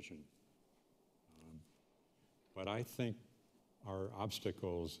innovation. But I think our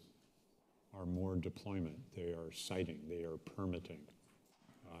obstacles are more deployment. They are siting, they are permitting.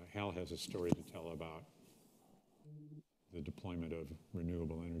 Hal has a story to tell about the deployment of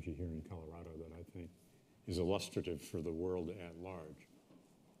renewable energy here in Colorado that I think is illustrative for the world at large.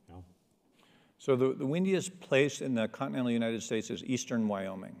 Hal? So the windiest place in the continental United States is eastern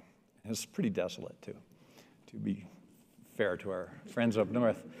Wyoming. It's pretty desolate, too, to be fair to our friends up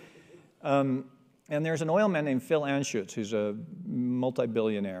north. And there's an oil man named Phil Anschutz, who's a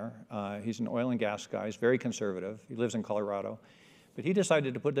multi-billionaire. He's an oil and gas guy. He's very conservative. He lives in Colorado. But he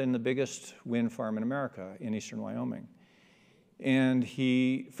decided to put in the biggest wind farm in America in eastern Wyoming. And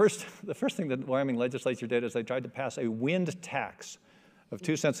the first thing that the Wyoming legislature did is they tried to pass a wind tax of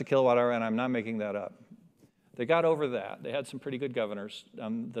 2 cents a kilowatt hour, and I'm not making that up. They got over that. They had some pretty good governors.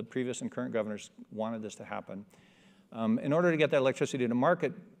 The previous and current governors wanted this to happen. In order to get that electricity to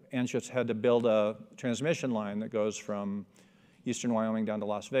market, Anschutz had to build a transmission line that goes from eastern Wyoming down to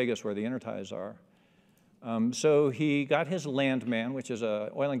Las Vegas, where the interties are. So he got his landman, which is an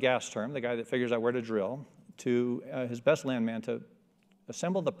oil and gas term, the guy that figures out where to drill, to his best landman to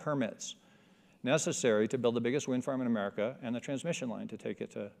assemble the permits necessary to build the biggest wind farm in America and the transmission line to take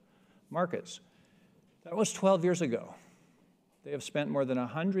it to markets. That was 12 years ago. They have spent more than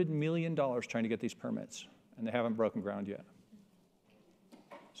 $100 million trying to get these permits, and they haven't broken ground yet.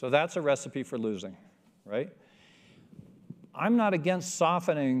 So that's a recipe for losing, right? I'm not against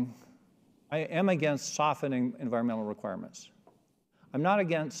softening. I am against softening environmental requirements. I'm not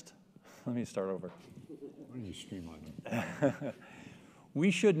against, let me start over. Why don't you streamline them? We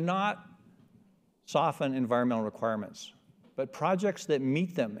should not soften environmental requirements, but projects that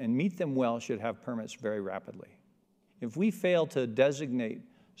meet them and meet them well should have permits very rapidly. If we fail to designate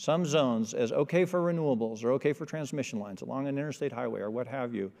some zones as okay for renewables or okay for transmission lines along an interstate highway or what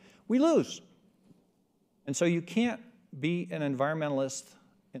have you, we lose. And so you can't be an environmentalist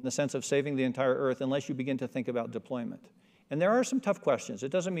in the sense of saving the entire earth unless you begin to think about deployment. And there are some tough questions.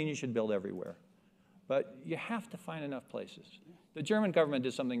 It doesn't mean you should build everywhere, but you have to find enough places. The German government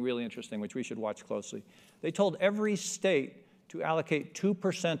did something really interesting, which we should watch closely. They told every state to allocate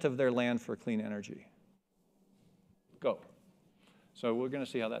 2% of their land for clean energy. Go. So we're going to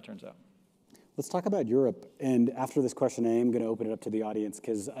see how that turns out. Let's talk about Europe. And after this question, I am going to open it up to the audience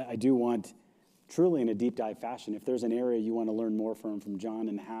because I do want, truly in a deep dive fashion, if there's an area you want to learn more from John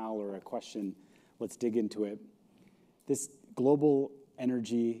and Hal or a question, let's dig into it. This global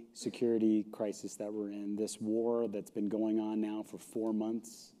energy security crisis that we're in, this war that's been going on now for 4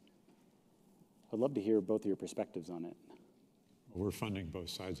 months, I'd love to hear both of your perspectives on it. We're funding both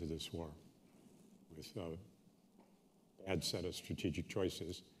sides of this war with a bad set of strategic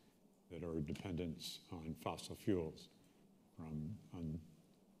choices that are dependence on fossil fuels from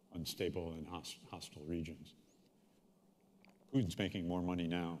unstable and hostile regions. Putin's making more money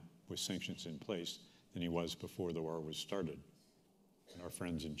now with sanctions in place than he was before the war was started. And our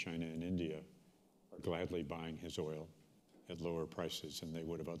friends in China and India are gladly buying his oil at lower prices than they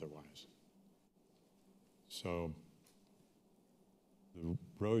would have otherwise. So the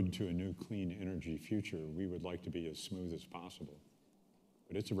road to a new clean energy future, we would like to be as smooth as possible.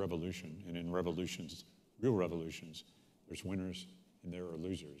 But it's a revolution, and in revolutions, real revolutions, there's winners and there are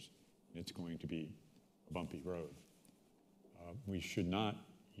losers, and it's going to be a bumpy road. We should not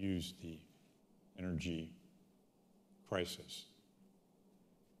use the energy crisis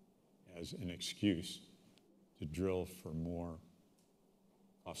as an excuse to drill for more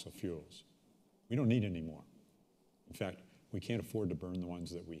fossil fuels. We don't need any more. In fact, we can't afford to burn the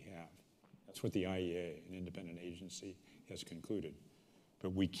ones that we have. That's what the IEA, an independent agency, has concluded.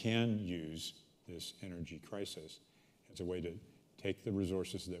 But we can use this energy crisis as a way to take the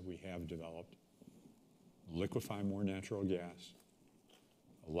resources that we have developed, liquefy more natural gas,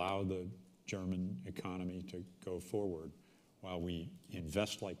 allow the German economy to go forward while we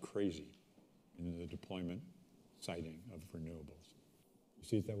invest like crazy in the deployment, siting of renewables. You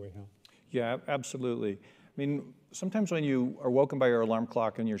see it that way, Hal? Yeah, absolutely. I mean, sometimes when you are woken by your alarm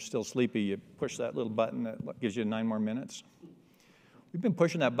clock and you're still sleepy, you push that little button that gives you 9 more minutes. We've been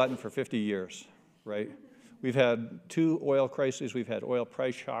pushing that button for 50 years, right? We've had 2 oil crises, we've had oil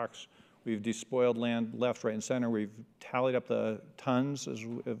price shocks, We've despoiled land left, right, and center. We've tallied up the tons, as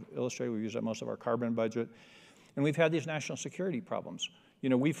we've illustrated. We've used up most of our carbon budget. And we've had these national security problems. You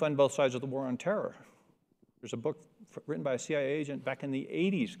know, we fund both sides of the war on terror. There's a book written by a CIA agent back in the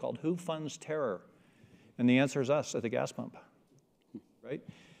 80s called Who Funds Terror? And the answer is us at the gas pump, right?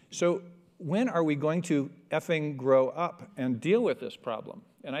 So when are we going to effing grow up and deal with this problem?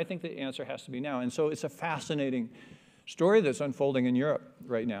 And I think the answer has to be now. And so it's a fascinating story that's unfolding in Europe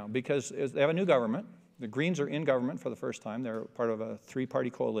right now because they have a new government. The Greens are in government for the first time. They're part of a three-party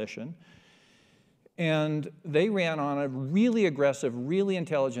coalition. And they ran on a really aggressive, really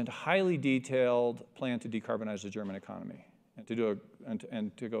intelligent, highly detailed plan to decarbonize the German economy and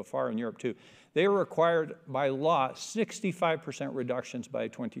to go far in Europe too. They were required by law 65% reductions by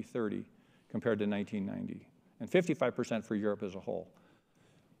 2030 compared to 1990, and 55% for Europe as a whole.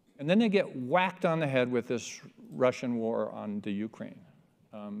 And then they get whacked on the head with this Russian war on the Ukraine.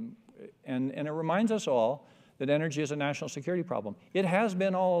 And it reminds us all that energy is a national security problem. It has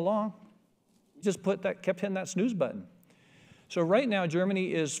been all along. Just kept hitting that snooze button. So right now,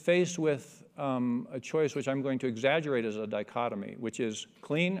 Germany is faced with a choice which I'm going to exaggerate as a dichotomy, which is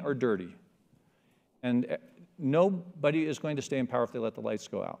clean or dirty. And nobody is going to stay in power if they let the lights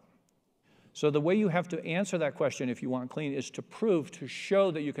go out. So the way you have to answer that question if you want clean is to show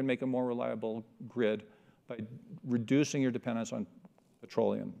that you can make a more reliable grid by reducing your dependence on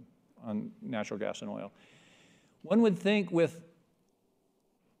petroleum, on natural gas and oil. One would think with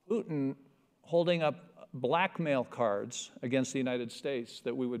Putin holding up blackmail cards against the United States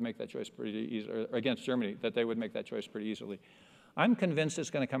that we would make that choice pretty easily, or against Germany, that they would make that choice pretty easily. I'm convinced it's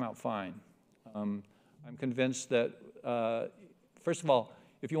going to come out fine. I'm convinced that, first of all,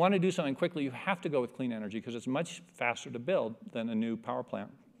 if you want to do something quickly, you have to go with clean energy because it's much faster to build than a new power plant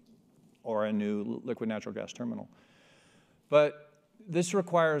or a new liquid natural gas terminal. But this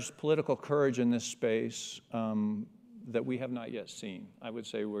requires political courage in this space that we have not yet seen. I would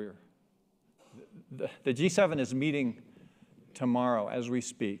say the G7 is meeting tomorrow as we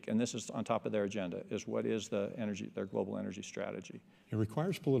speak, and this is on top of their agenda, is what is their global energy strategy. It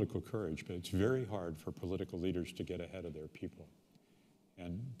requires political courage, but it's very hard for political leaders to get ahead of their people.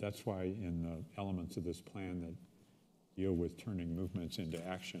 And that's why in the elements of this plan that deal with turning movements into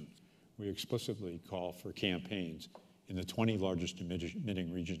action, we explicitly call for campaigns in the 20 largest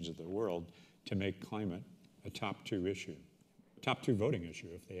emitting regions of the world to make climate a top 2 issue. Top 2 voting issue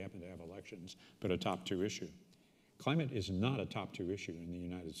if they happen to have elections, but a top 2 issue. Climate is not a top 2 issue in the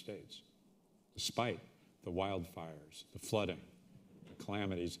United States, despite the wildfires, the flooding, the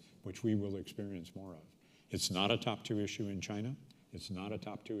calamities, which we will experience more of. It's not a top 2 issue in China. It's not a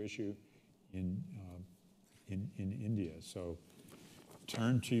top 2 issue in India. So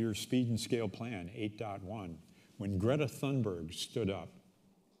turn to your speed and scale plan, 8.1. When Greta Thunberg stood up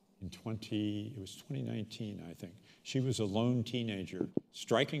in 2019, I think, she was a lone teenager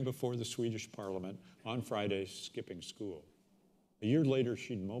striking before the Swedish parliament on Friday, skipping school. A year later,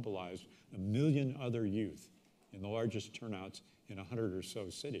 she'd mobilized 1 million other youth in the largest turnouts in 100 or so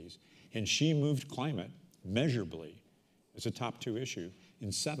cities. And she moved climate measurably as a top 2 issue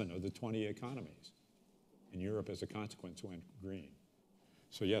in 7 of the 20 economies. And Europe, as a consequence, went green.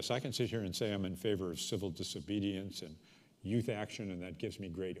 So yes, I can sit here and say I'm in favor of civil disobedience and youth action, and that gives me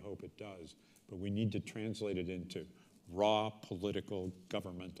great hope it does. But we need to translate it into raw political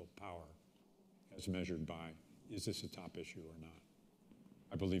governmental power as measured by, is this a top issue or not?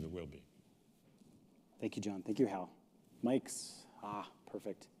 I believe it will be. Thank you, John. Thank you, Hal. Mike's,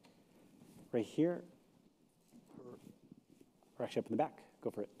 perfect. Right here. Or actually up in the back. Go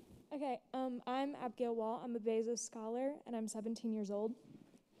for it. Okay, I'm Abigail Wall. I'm a Bezos scholar, and I'm 17 years old.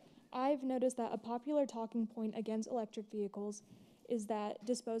 I've noticed that a popular talking point against electric vehicles is that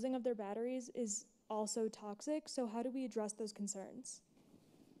disposing of their batteries is also toxic. So how do we address those concerns?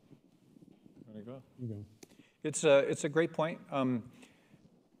 There you go. You go. It's a great point.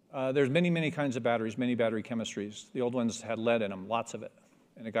 There's many kinds of batteries, many battery chemistries. The old ones had lead in them, lots of it,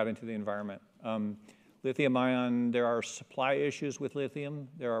 and it got into the environment. Lithium ion, there are supply issues with lithium.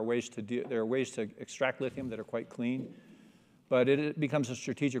 There are ways to extract lithium that are quite clean, but it becomes a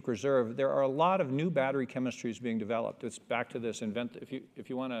strategic reserve. There are a lot of new battery chemistries being developed. It's back to this if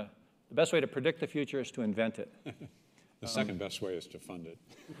you want to, the best way to predict the future is to invent it. The second best way is to fund it.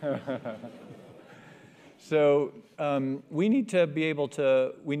 So we need to be able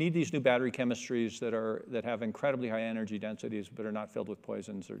to, we need these new battery chemistries that have incredibly high energy densities but are not filled with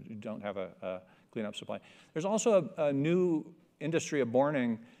poisons or don't have a cleanup supply. There's also a new industry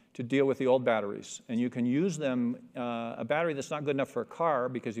borning to deal with the old batteries. And you can use them, a battery that's not good enough for a car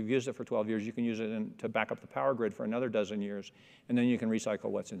because you've used it for 12 years, you can use it to back up the power grid for another dozen years, and then you can recycle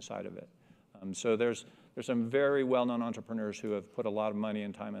what's inside of it. So there's some very well-known entrepreneurs who have put a lot of money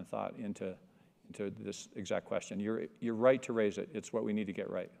and time and thought into this exact question. You're right to raise it. It's what we need to get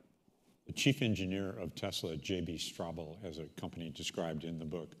right. The chief engineer of Tesla, J.B. Straubel, has a company described in the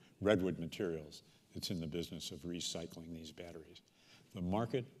book, Redwood Materials, that's in the business of recycling these batteries. The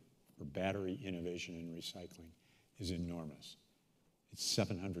market for battery innovation and recycling is enormous. It's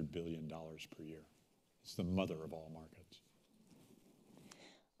 $700 billion per year. It's the mother of all markets.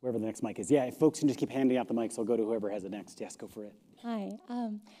 Wherever the next mic is. Yeah, if folks can just keep handing out the mics, I'll go to whoever has it next. Yes, go for it. Hi.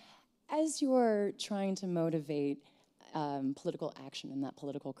 As you're trying to motivate political action and that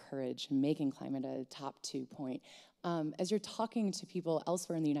political courage and making climate a top 2 point, as you're talking to people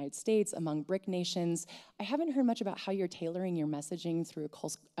elsewhere in the United States, among BRIC nations, I haven't heard much about how you're tailoring your messaging through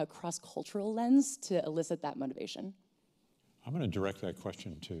a cross-cultural lens to elicit that motivation. I'm going to direct that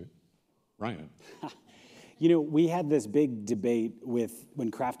question to Ryan. You know, we had this big debate when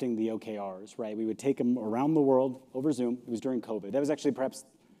crafting the OKRs, right? We would take them around the world over Zoom. It was during COVID. That was actually perhaps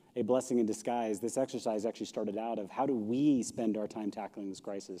a blessing in disguise. This exercise actually started out of how do we spend our time tackling this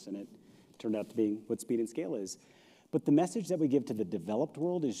crisis, and it turned out to be what speed and scale is. But the message that we give to the developed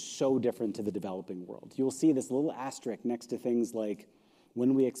world is so different to the developing world. You'll see this little asterisk next to things like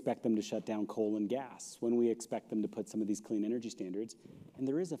when we expect them to shut down coal and gas, when we expect them to put some of these clean energy standards, and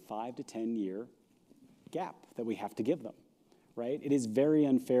there is a 5 to 10 year gap that we have to give them, right? It is very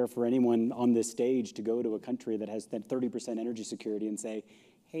unfair for anyone on this stage to go to a country that has that 30% energy security and say,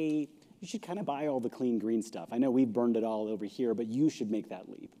 hey, you should kind of buy all the clean green stuff. I know we've burned it all over here, but you should make that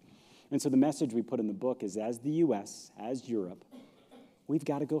leap. And so the message we put in the book is as the US, as Europe, we've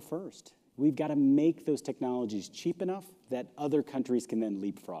got to go first. We've got to make those technologies cheap enough that other countries can then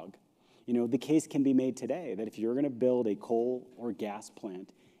leapfrog. You know, the case can be made today that if you're going to build a coal or gas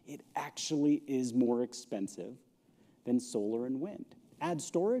plant, it actually is more expensive than solar and wind. Add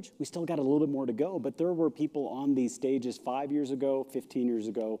storage, we still got a little bit more to go, but there were people on these stages 5 years ago, 15 years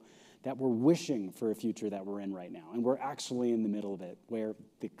ago, that were wishing for a future that we're in right now. And we're actually in the middle of it, where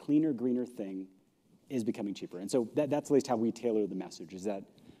the cleaner, greener thing is becoming cheaper. And so that's at least how we tailor the message, is that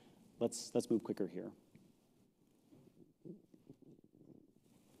let's move quicker here.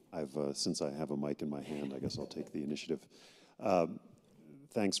 Since I have a mic in my hand, I guess I'll take the initiative.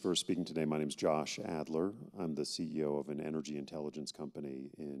 Thanks for speaking today. My name is Josh Adler. I'm the CEO of an energy intelligence company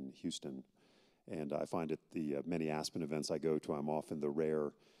in Houston. And I find at the many Aspen events I go to, I'm often the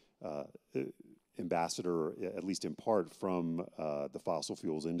rare ambassador, at least in part, from the fossil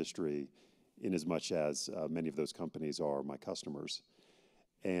fuels industry, in as much as many of those companies are my customers.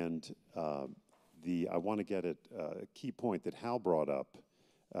 And I want to get at a key point that Hal brought up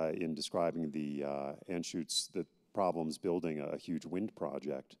in describing the Anschutz, the problems building a huge wind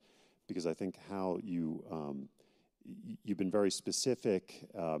project, because I think how you've been very specific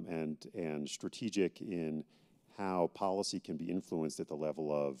and strategic in how policy can be influenced at the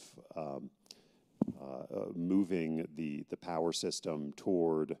level of moving the power system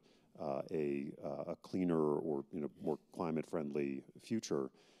toward a cleaner or more climate-friendly future.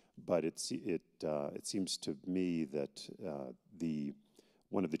 But it seems to me that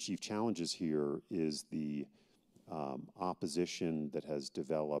one of the chief challenges here is the opposition that has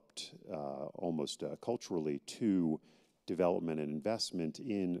developed almost culturally to development and investment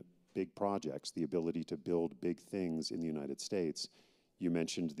in big projects, the ability to build big things in the United States. You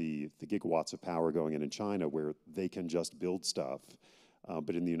mentioned the gigawatts of power going in China where they can just build stuff.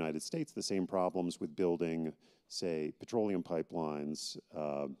 But in the United States, the same problems with building, say, petroleum pipelines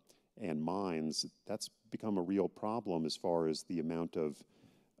and mines, that's become a real problem as far as the amount of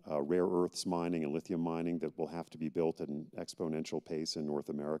rare earths mining and lithium mining that will have to be built at an exponential pace in North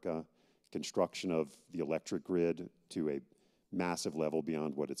America, construction of the electric grid to a massive level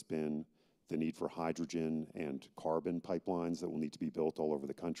beyond what it's been, the need for hydrogen and carbon pipelines that will need to be built all over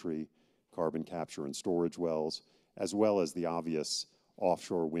the country, carbon capture and storage wells, as well as the obvious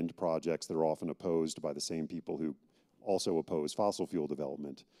offshore wind projects that are often opposed by the same people who also oppose fossil fuel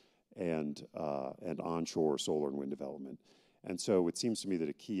development and onshore solar and wind development. And so it seems to me that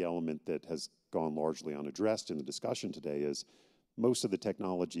a key element that has gone largely unaddressed in the discussion today is most of the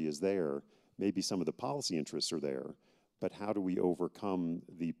technology is there, maybe some of the policy interests are there, but how do we overcome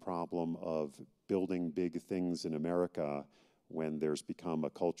the problem of building big things in America when there's become a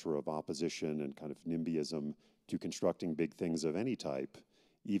culture of opposition and kind of NIMBYism to constructing big things of any type,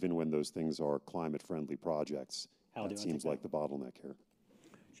 even when those things are climate-friendly projects? That seems like the bottleneck here.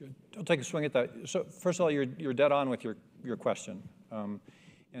 I'll take a swing at that. So first of all, you're dead on with your question.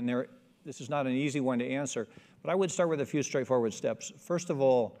 And this is not an easy one to answer, but I would start with a few straightforward steps. First of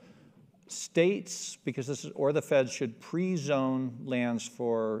all, states, or the feds, should pre-zone lands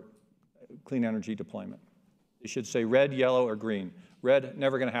for clean energy deployment. They should say red, yellow, or green. Red,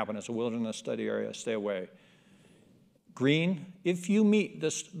 never going to happen. It's a wilderness study area. Stay away. Green, if you meet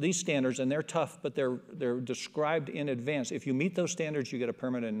these standards, and they're tough, but they're described in advance. If you meet those standards, you get a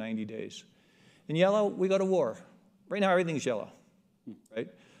permit in 90 days. In yellow, we go to war. Right now, everything's yellow, right?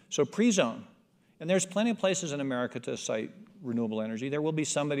 So pre-zone. And there's plenty of places in America to site renewable energy. There will be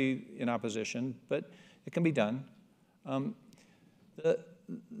somebody in opposition, but it can be done.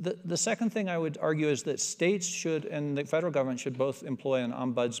 The second thing I would argue is that states should, and the federal government should both employ an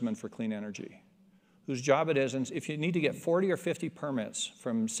ombudsman for clean energy, whose job it is, and if you need to get 40 or 50 permits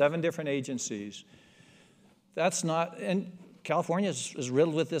from 7 different agencies, that's not, and California is as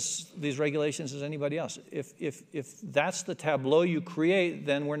riddled with these regulations as anybody else. If that's the tableau you create,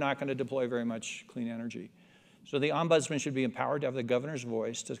 then we're not going to deploy very much clean energy. So the ombudsman should be empowered to have the governor's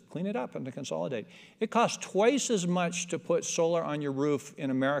voice to clean it up and to consolidate. It costs twice as much to put solar on your roof in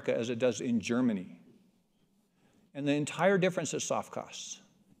America as it does in Germany. And the entire difference is soft costs.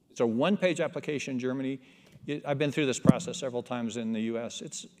 It's a one-page application in Germany. I've been through this process several times in the US.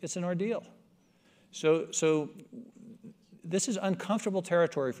 It's an ordeal. So this is uncomfortable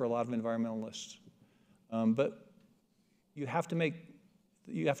territory for a lot of environmentalists. But you have to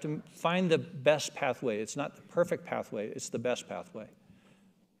find the best pathway. It's not the perfect pathway, it's the best pathway.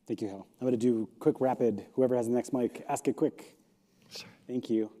 Thank you, Hal. I'm going to do quick rapid. Whoever has the next mic, ask it quick. Sorry. Thank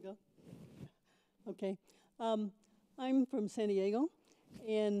you. Okay. I'm from San Diego,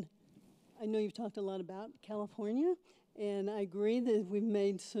 and I know you've talked a lot about California, and I agree that we've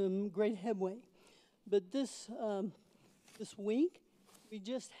made some great headway. But this week, we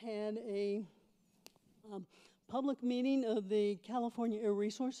just had a public meeting of the California Air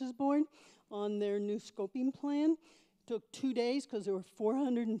Resources Board on their new scoping plan. It took 2 days because there were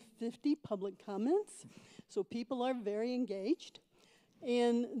 450 public comments. So people are very engaged.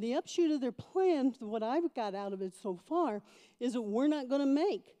 And the upshoot of their plan, what I've got out of it so far, is that we're not going to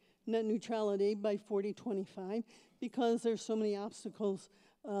make net neutrality by 2025 because there's so many obstacles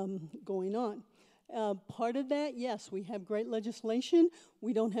going on. Part of that, yes, we have great legislation.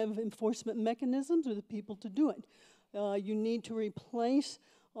 We don't have enforcement mechanisms or the people to do it. You need to replace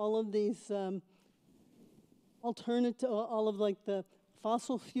all of these all of like the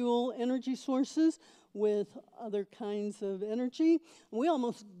fossil fuel energy sources with other kinds of energy. We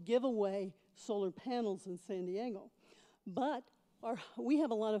almost give away solar panels in San Diego. But we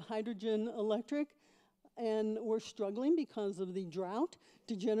have a lot of hydrogen electric, and we're struggling because of the drought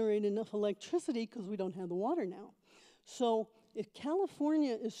to generate enough electricity because we don't have the water now. So if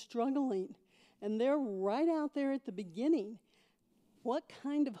California is struggling and they're right out there at the beginning, what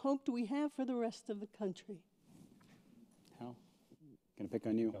kind of hope do we have for the rest of the country? Hal, gonna pick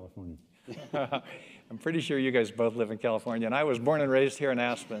on you. California. I'm pretty sure you guys both live in California, and I was born and raised here in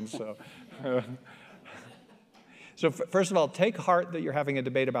Aspen, so. So first of all, take heart that you're having a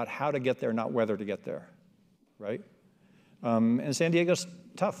debate about how to get there, not whether to get there, right? And San Diego's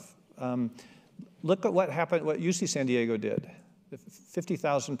tough. Look at what happened, what UC San Diego did. The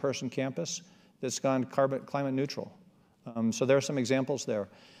 50,000 person campus that's gone climate neutral. So there are some examples there.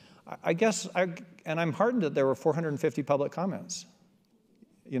 I guess, and I'm heartened that there were 450 public comments.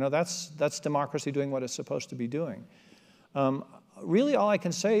 You know, that's democracy doing what it's supposed to be doing. Really, all I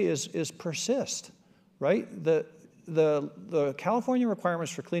can say is persist, right? The California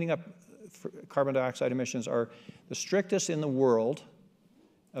requirements for cleaning up carbon dioxide emissions are the strictest in the world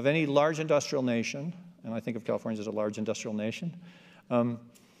of any large industrial nation, and I think of California as a large industrial nation. And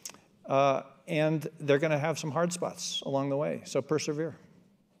they're going to have some hard spots along the way, so persevere.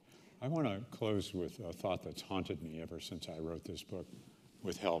 I want to close with a thought that's haunted me ever since I wrote this book,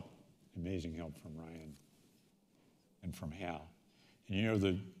 with help, amazing help from Ryan and from Hal. And you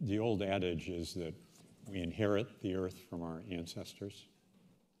know, the old adage is that we inherit the earth from our ancestors.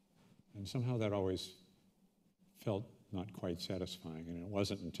 And somehow that always felt not quite satisfying. And it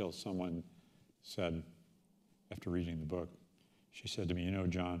wasn't until someone said, after reading the book, she said to me, you know,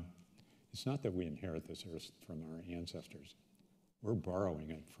 John, it's not that we inherit this earth from our ancestors. We're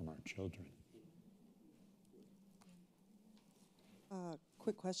borrowing it from our children.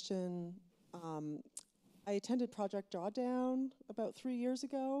 Quick question. I attended Project Drawdown about 3 years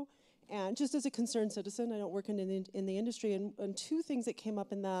ago, and just as a concerned citizen, I don't work in the industry, and two things that came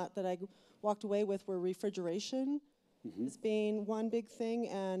up in that I walked away with were refrigeration as being one big thing,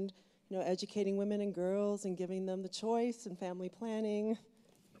 and educating women and girls and giving them the choice, and family planning.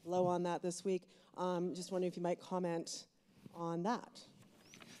 Low on that this week. Just wondering if you might comment on that.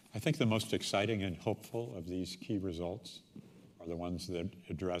 I think the most exciting and hopeful of these key results are the ones that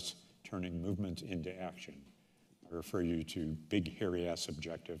address turning movement into action. I refer you to big, hairy ass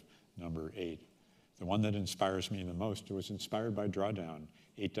objective number 8. The one that inspires me the most was inspired by Drawdown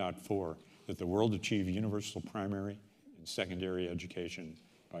 8.4, that the world achieve universal primary and secondary education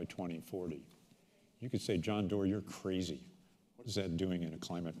by 2040. You could say, John Doerr, you're crazy. What is that doing in a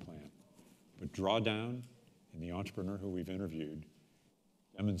climate plan? But Drawdown and the entrepreneur who we've interviewed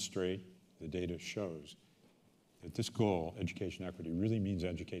demonstrate, the data shows, that this goal, education equity, really means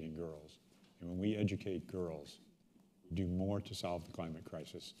educating girls. And when we educate girls, we do more to solve the climate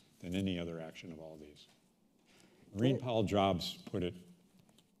crisis than any other action of all these. Maureen Powell Jobs put it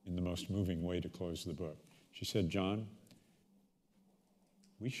in the most moving way to close the book. She said, John,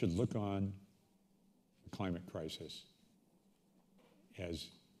 we should look on the climate crisis as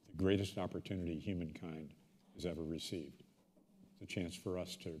the greatest opportunity humankind has ever received. It's a chance for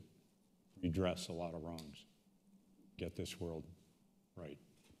us to redress a lot of wrongs, get this world right.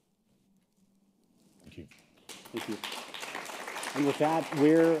 Thank you. Thank you. And with that,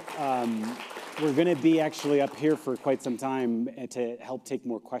 we're going to be actually up here for quite some time to help take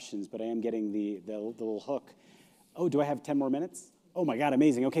more questions, but I am getting the little hook. Oh, do I have 10 more minutes? Oh my God,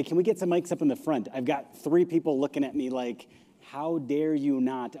 amazing. Okay, can we get some mics up in the front? I've got 3 people looking at me like, how dare you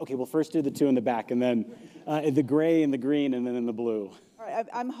not? Okay, we'll first do the 2 in the back, and then the gray and the green, and then in the blue. All right,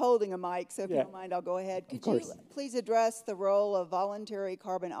 I'm holding a mic, so if you don't mind, I'll go ahead. Could you please address the role of voluntary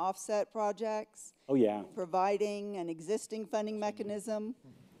carbon offset projects? Oh, yeah. Providing an existing funding mechanism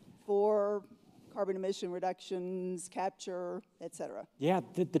for carbon emission reductions, capture, et cetera. Yeah,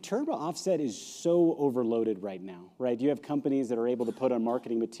 the turbo offset is so overloaded right now, right? You have companies that are able to put on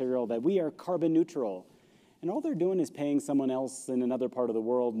marketing material that we are carbon neutral. And all they're doing is paying someone else in another part of the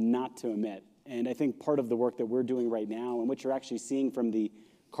world not to emit. And I think part of the work that we're doing right now and what you're actually seeing from the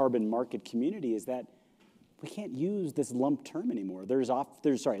carbon market community is that we can't use this lump term anymore. There's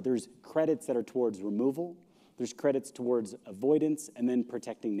credits that are towards removal, there's credits towards avoidance, and then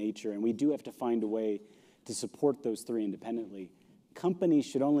protecting nature. And we do have to find a way to support those 3 independently. Companies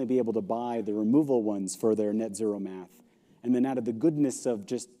should only be able to buy the removal ones for their net zero math. And then out of the goodness of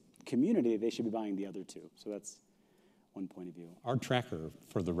just community, they should be buying the other 2. So that's one point of view. Our tracker,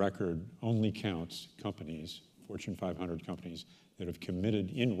 for the record, only counts companies, Fortune 500 companies, that have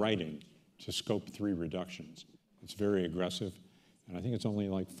committed in writing to scope 3 reductions. It's very aggressive, and I think it's only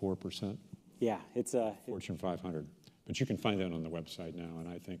like 4%. Yeah, it's a Fortune 500. But you can find that on the website now, and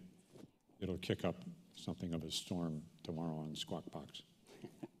I think it'll kick up something of a storm tomorrow on Squawk Box.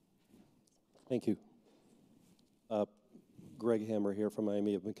 Thank you. Greg Hammer here from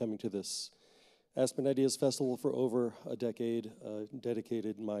Miami. I've been coming to this Aspen Ideas Festival for over a decade,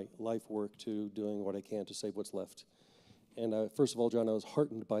 dedicated my life work to doing what I can to save what's left. And first of all, John, I was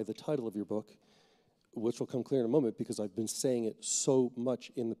heartened by the title of your book, which will come clear in a moment because I've been saying it so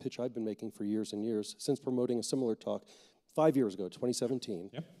much in the pitch I've been making for years and years, since promoting a similar talk 5 years ago,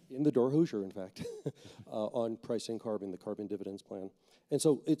 2017, in the Doerr Hoosier, in fact, on pricing carbon, the carbon dividends plan. And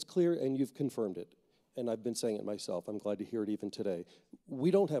so it's clear, and you've confirmed it. And I've been saying it myself. I'm glad to hear it even today.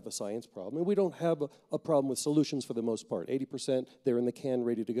 We don't have a science problem, and we don't have a problem with solutions for the most part. 80%, they're in the can,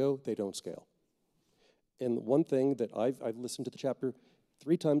 ready to go. They don't scale. And one thing that I've listened to the chapter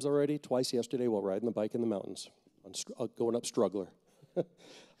 3 times already, twice yesterday while riding the bike in the mountains, going up Struggler.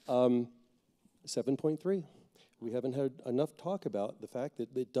 7.3. We haven't had enough talk about the fact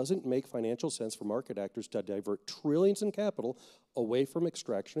that it doesn't make financial sense for market actors to divert trillions in capital away from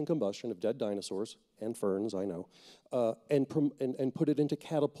extraction and combustion of dead dinosaurs and ferns, I know, and put it into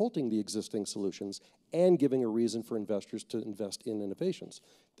catapulting the existing solutions and giving a reason for investors to invest in innovations.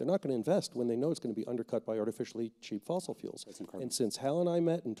 They're not going to invest when they know it's going to be undercut by artificially cheap fossil fuels. And since Hal and I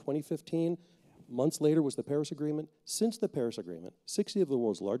met in 2015, months later was the Paris Agreement. Since the Paris Agreement, 60 of the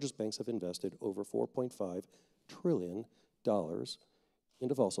world's largest banks have invested over $4.5 trillion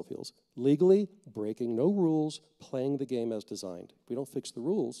into fossil fuels, legally, breaking no rules, playing the game as designed. If we don't fix the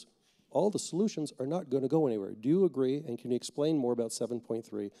rules, all the solutions are not going to go anywhere. Do you agree, and can you explain more about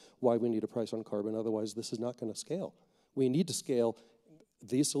 7.3, why we need a price on carbon? Otherwise, this is not going to scale. We need to scale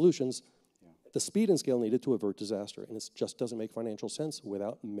these solutions at the speed and scale needed to avert disaster, and it just doesn't make financial sense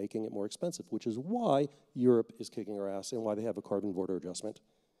without making it more expensive, which is why Europe is kicking our ass and why they have a carbon border adjustment.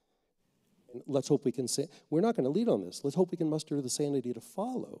 And let's hope we can say, we're not going to lead on this. Let's hope we can muster the sanity to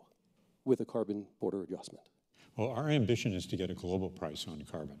follow with a carbon border adjustment. Well, our ambition is to get a global price on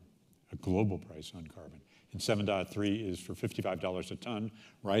carbon, a global price on carbon. And 7.3 is for $55 a ton,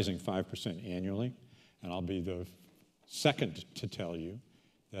 rising 5% annually. And I'll be the second to tell you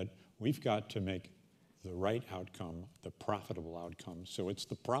that we've got to make the right outcome, the profitable outcome, so it's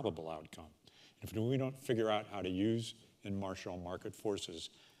the probable outcome. If we don't figure out how to use and marshal market forces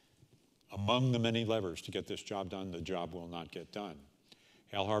among the many levers to get this job done, the job will not get done.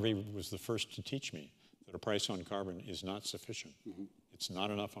 Hal Harvey was the first to teach me that a price on carbon is not sufficient. It's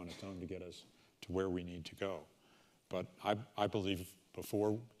not enough on its own to get us to where we need to go. But I believe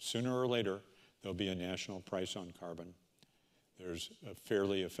sooner or later, there'll be a national price on carbon. There's a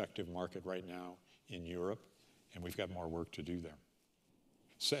fairly effective market right now in Europe, and we've got more work to do there.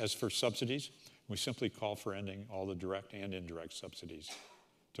 So as for subsidies, we simply call for ending all the direct and indirect subsidies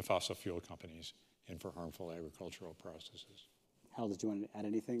to fossil fuel companies and for harmful agricultural processes. Hal, did you want to add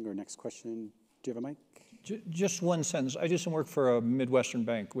anything? Or next question? Do you have a mic? Just one sentence. I do some work for a Midwestern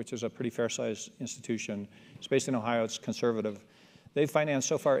bank, which is a pretty fair-sized institution. It's based in Ohio. It's conservative. They've financed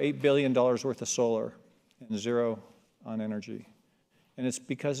so far $8 billion worth of solar and zero on energy. And it's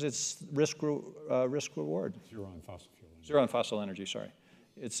because it's risk reward. Zero on fossil fuel energy. Zero on fossil energy, sorry.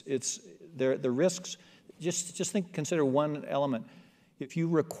 The risks, consider one element. If you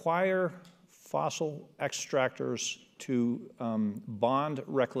require fossil extractors to bond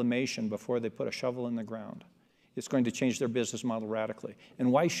reclamation before they put a shovel in the ground, it's going to change their business model radically.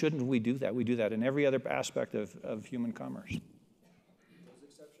 And why shouldn't we do that? We do that in every other aspect of human commerce. Those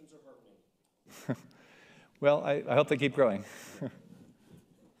exceptions are hardening. Well, I hope they keep growing.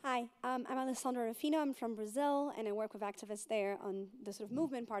 Hi, I'm Alessandra Rufino. I'm from Brazil, and I work with activists there on the sort of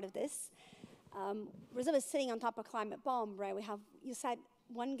movement part of this. Brazil is sitting on top of a climate bomb, right? You said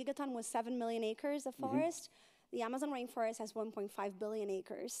 1 gigaton was 7 million acres of forest. The Amazon rainforest has 1.5 billion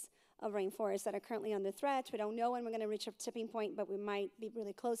acres of rainforest that are currently under threat. We don't know when we're going to reach a tipping point, but we might be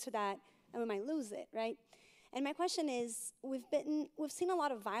really close to that, and we might lose it, right? And my question is, we've seen a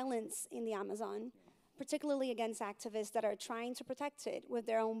lot of violence in the Amazon, particularly against activists that are trying to protect it with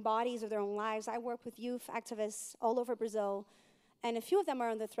their own bodies or their own lives. I work with youth activists all over Brazil, and a few of them are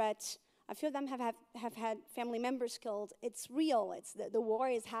under threat. A few of them have had family members killed. It's real. The war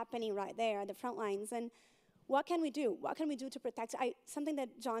is happening right there at the front lines. And what can we do? What can we do to protect? Something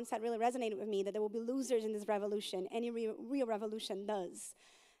that John said really resonated with me, that there will be losers in this revolution. Any real revolution does.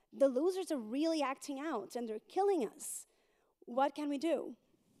 The losers are really acting out, and they're killing us. What can we do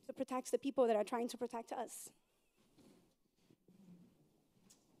to protect the people that are trying to protect us?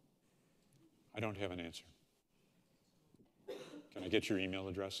 I don't have an answer. Can I get your email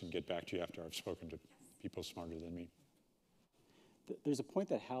address and get back to you after I've spoken to people smarter than me? There's a point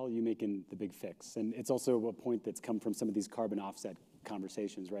that, Hal, you make in The Big Fix, and it's also a point that's come from some of these carbon offset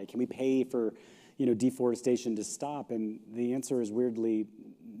conversations, right? Can we pay for, deforestation to stop? And the answer is weirdly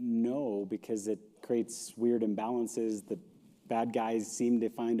no, because it creates weird imbalances. The bad guys seem to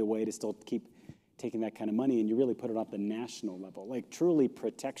find a way to still keep taking that kind of money, and you really put it at the national level. Like, truly,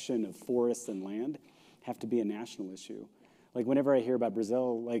 protection of forests and land have to be a national issue. Like, whenever I hear about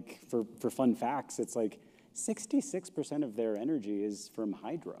Brazil, like, for fun facts, it's like 66% of their energy is from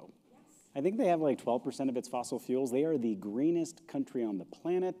hydro. Yes. I think they have like 12% of its fossil fuels. They are the greenest country on the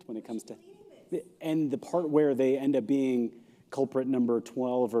planet when it comes to, and the part where they end up being culprit number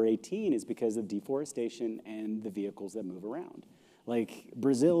 12 or 18 is because of deforestation and the vehicles that move around. Like,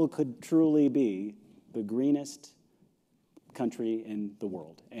 Brazil could truly be the greenest country in the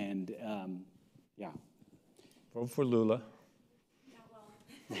world. And yeah. Vote for Lula.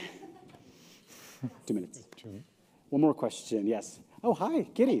 2 minutes. One more question, yes. Oh, hi,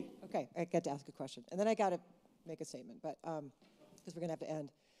 Kitty. Okay, I get to ask a question. And then I got to make a statement, but because we're going to have to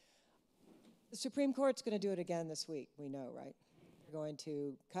end. The Supreme Court's going to do it again this week, we know, right? They're going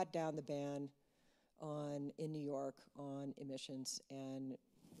to cut down the ban in New York on emissions, and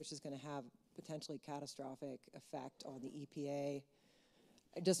which is going to have potentially catastrophic effect on the EPA.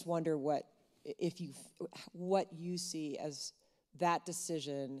 I just wonder what you see as that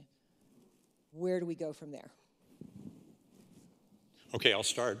decision. Where do we go from there? Okay, I'll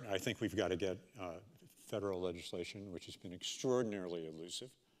start. I think we've got to get federal legislation, which has been extraordinarily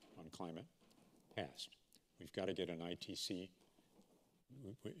elusive on climate, passed. We've got to get an ITC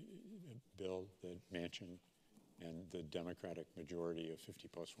bill that Manchin and the Democratic majority of 50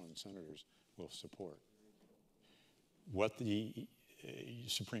 plus 1 senators will support. What the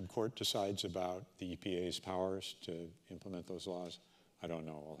Supreme Court decides about the EPA's powers to implement those laws, I don't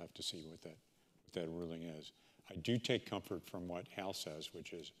know. I'll have to see what that ruling is. I do take comfort from what Hal says,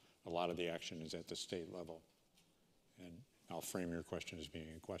 which is a lot of the action is at the state level. And I'll frame your question as being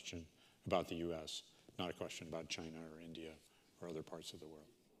a question about the US, not a question about China or India or other parts of the world.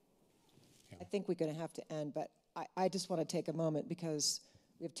 Yeah. I think we're going to have to end, but I just want to take a moment because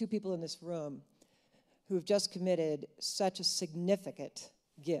we have 2 people in this room who have just committed such a significant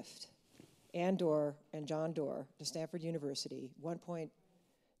gift Ann Doerr and John Doerr to Stanford University,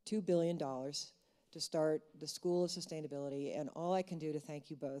 $1.2 billion to start the School of Sustainability, and all I can do to thank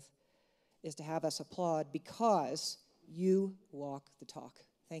you both is to have us applaud because you walk the talk.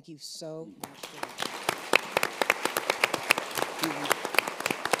 Thank you so much for that.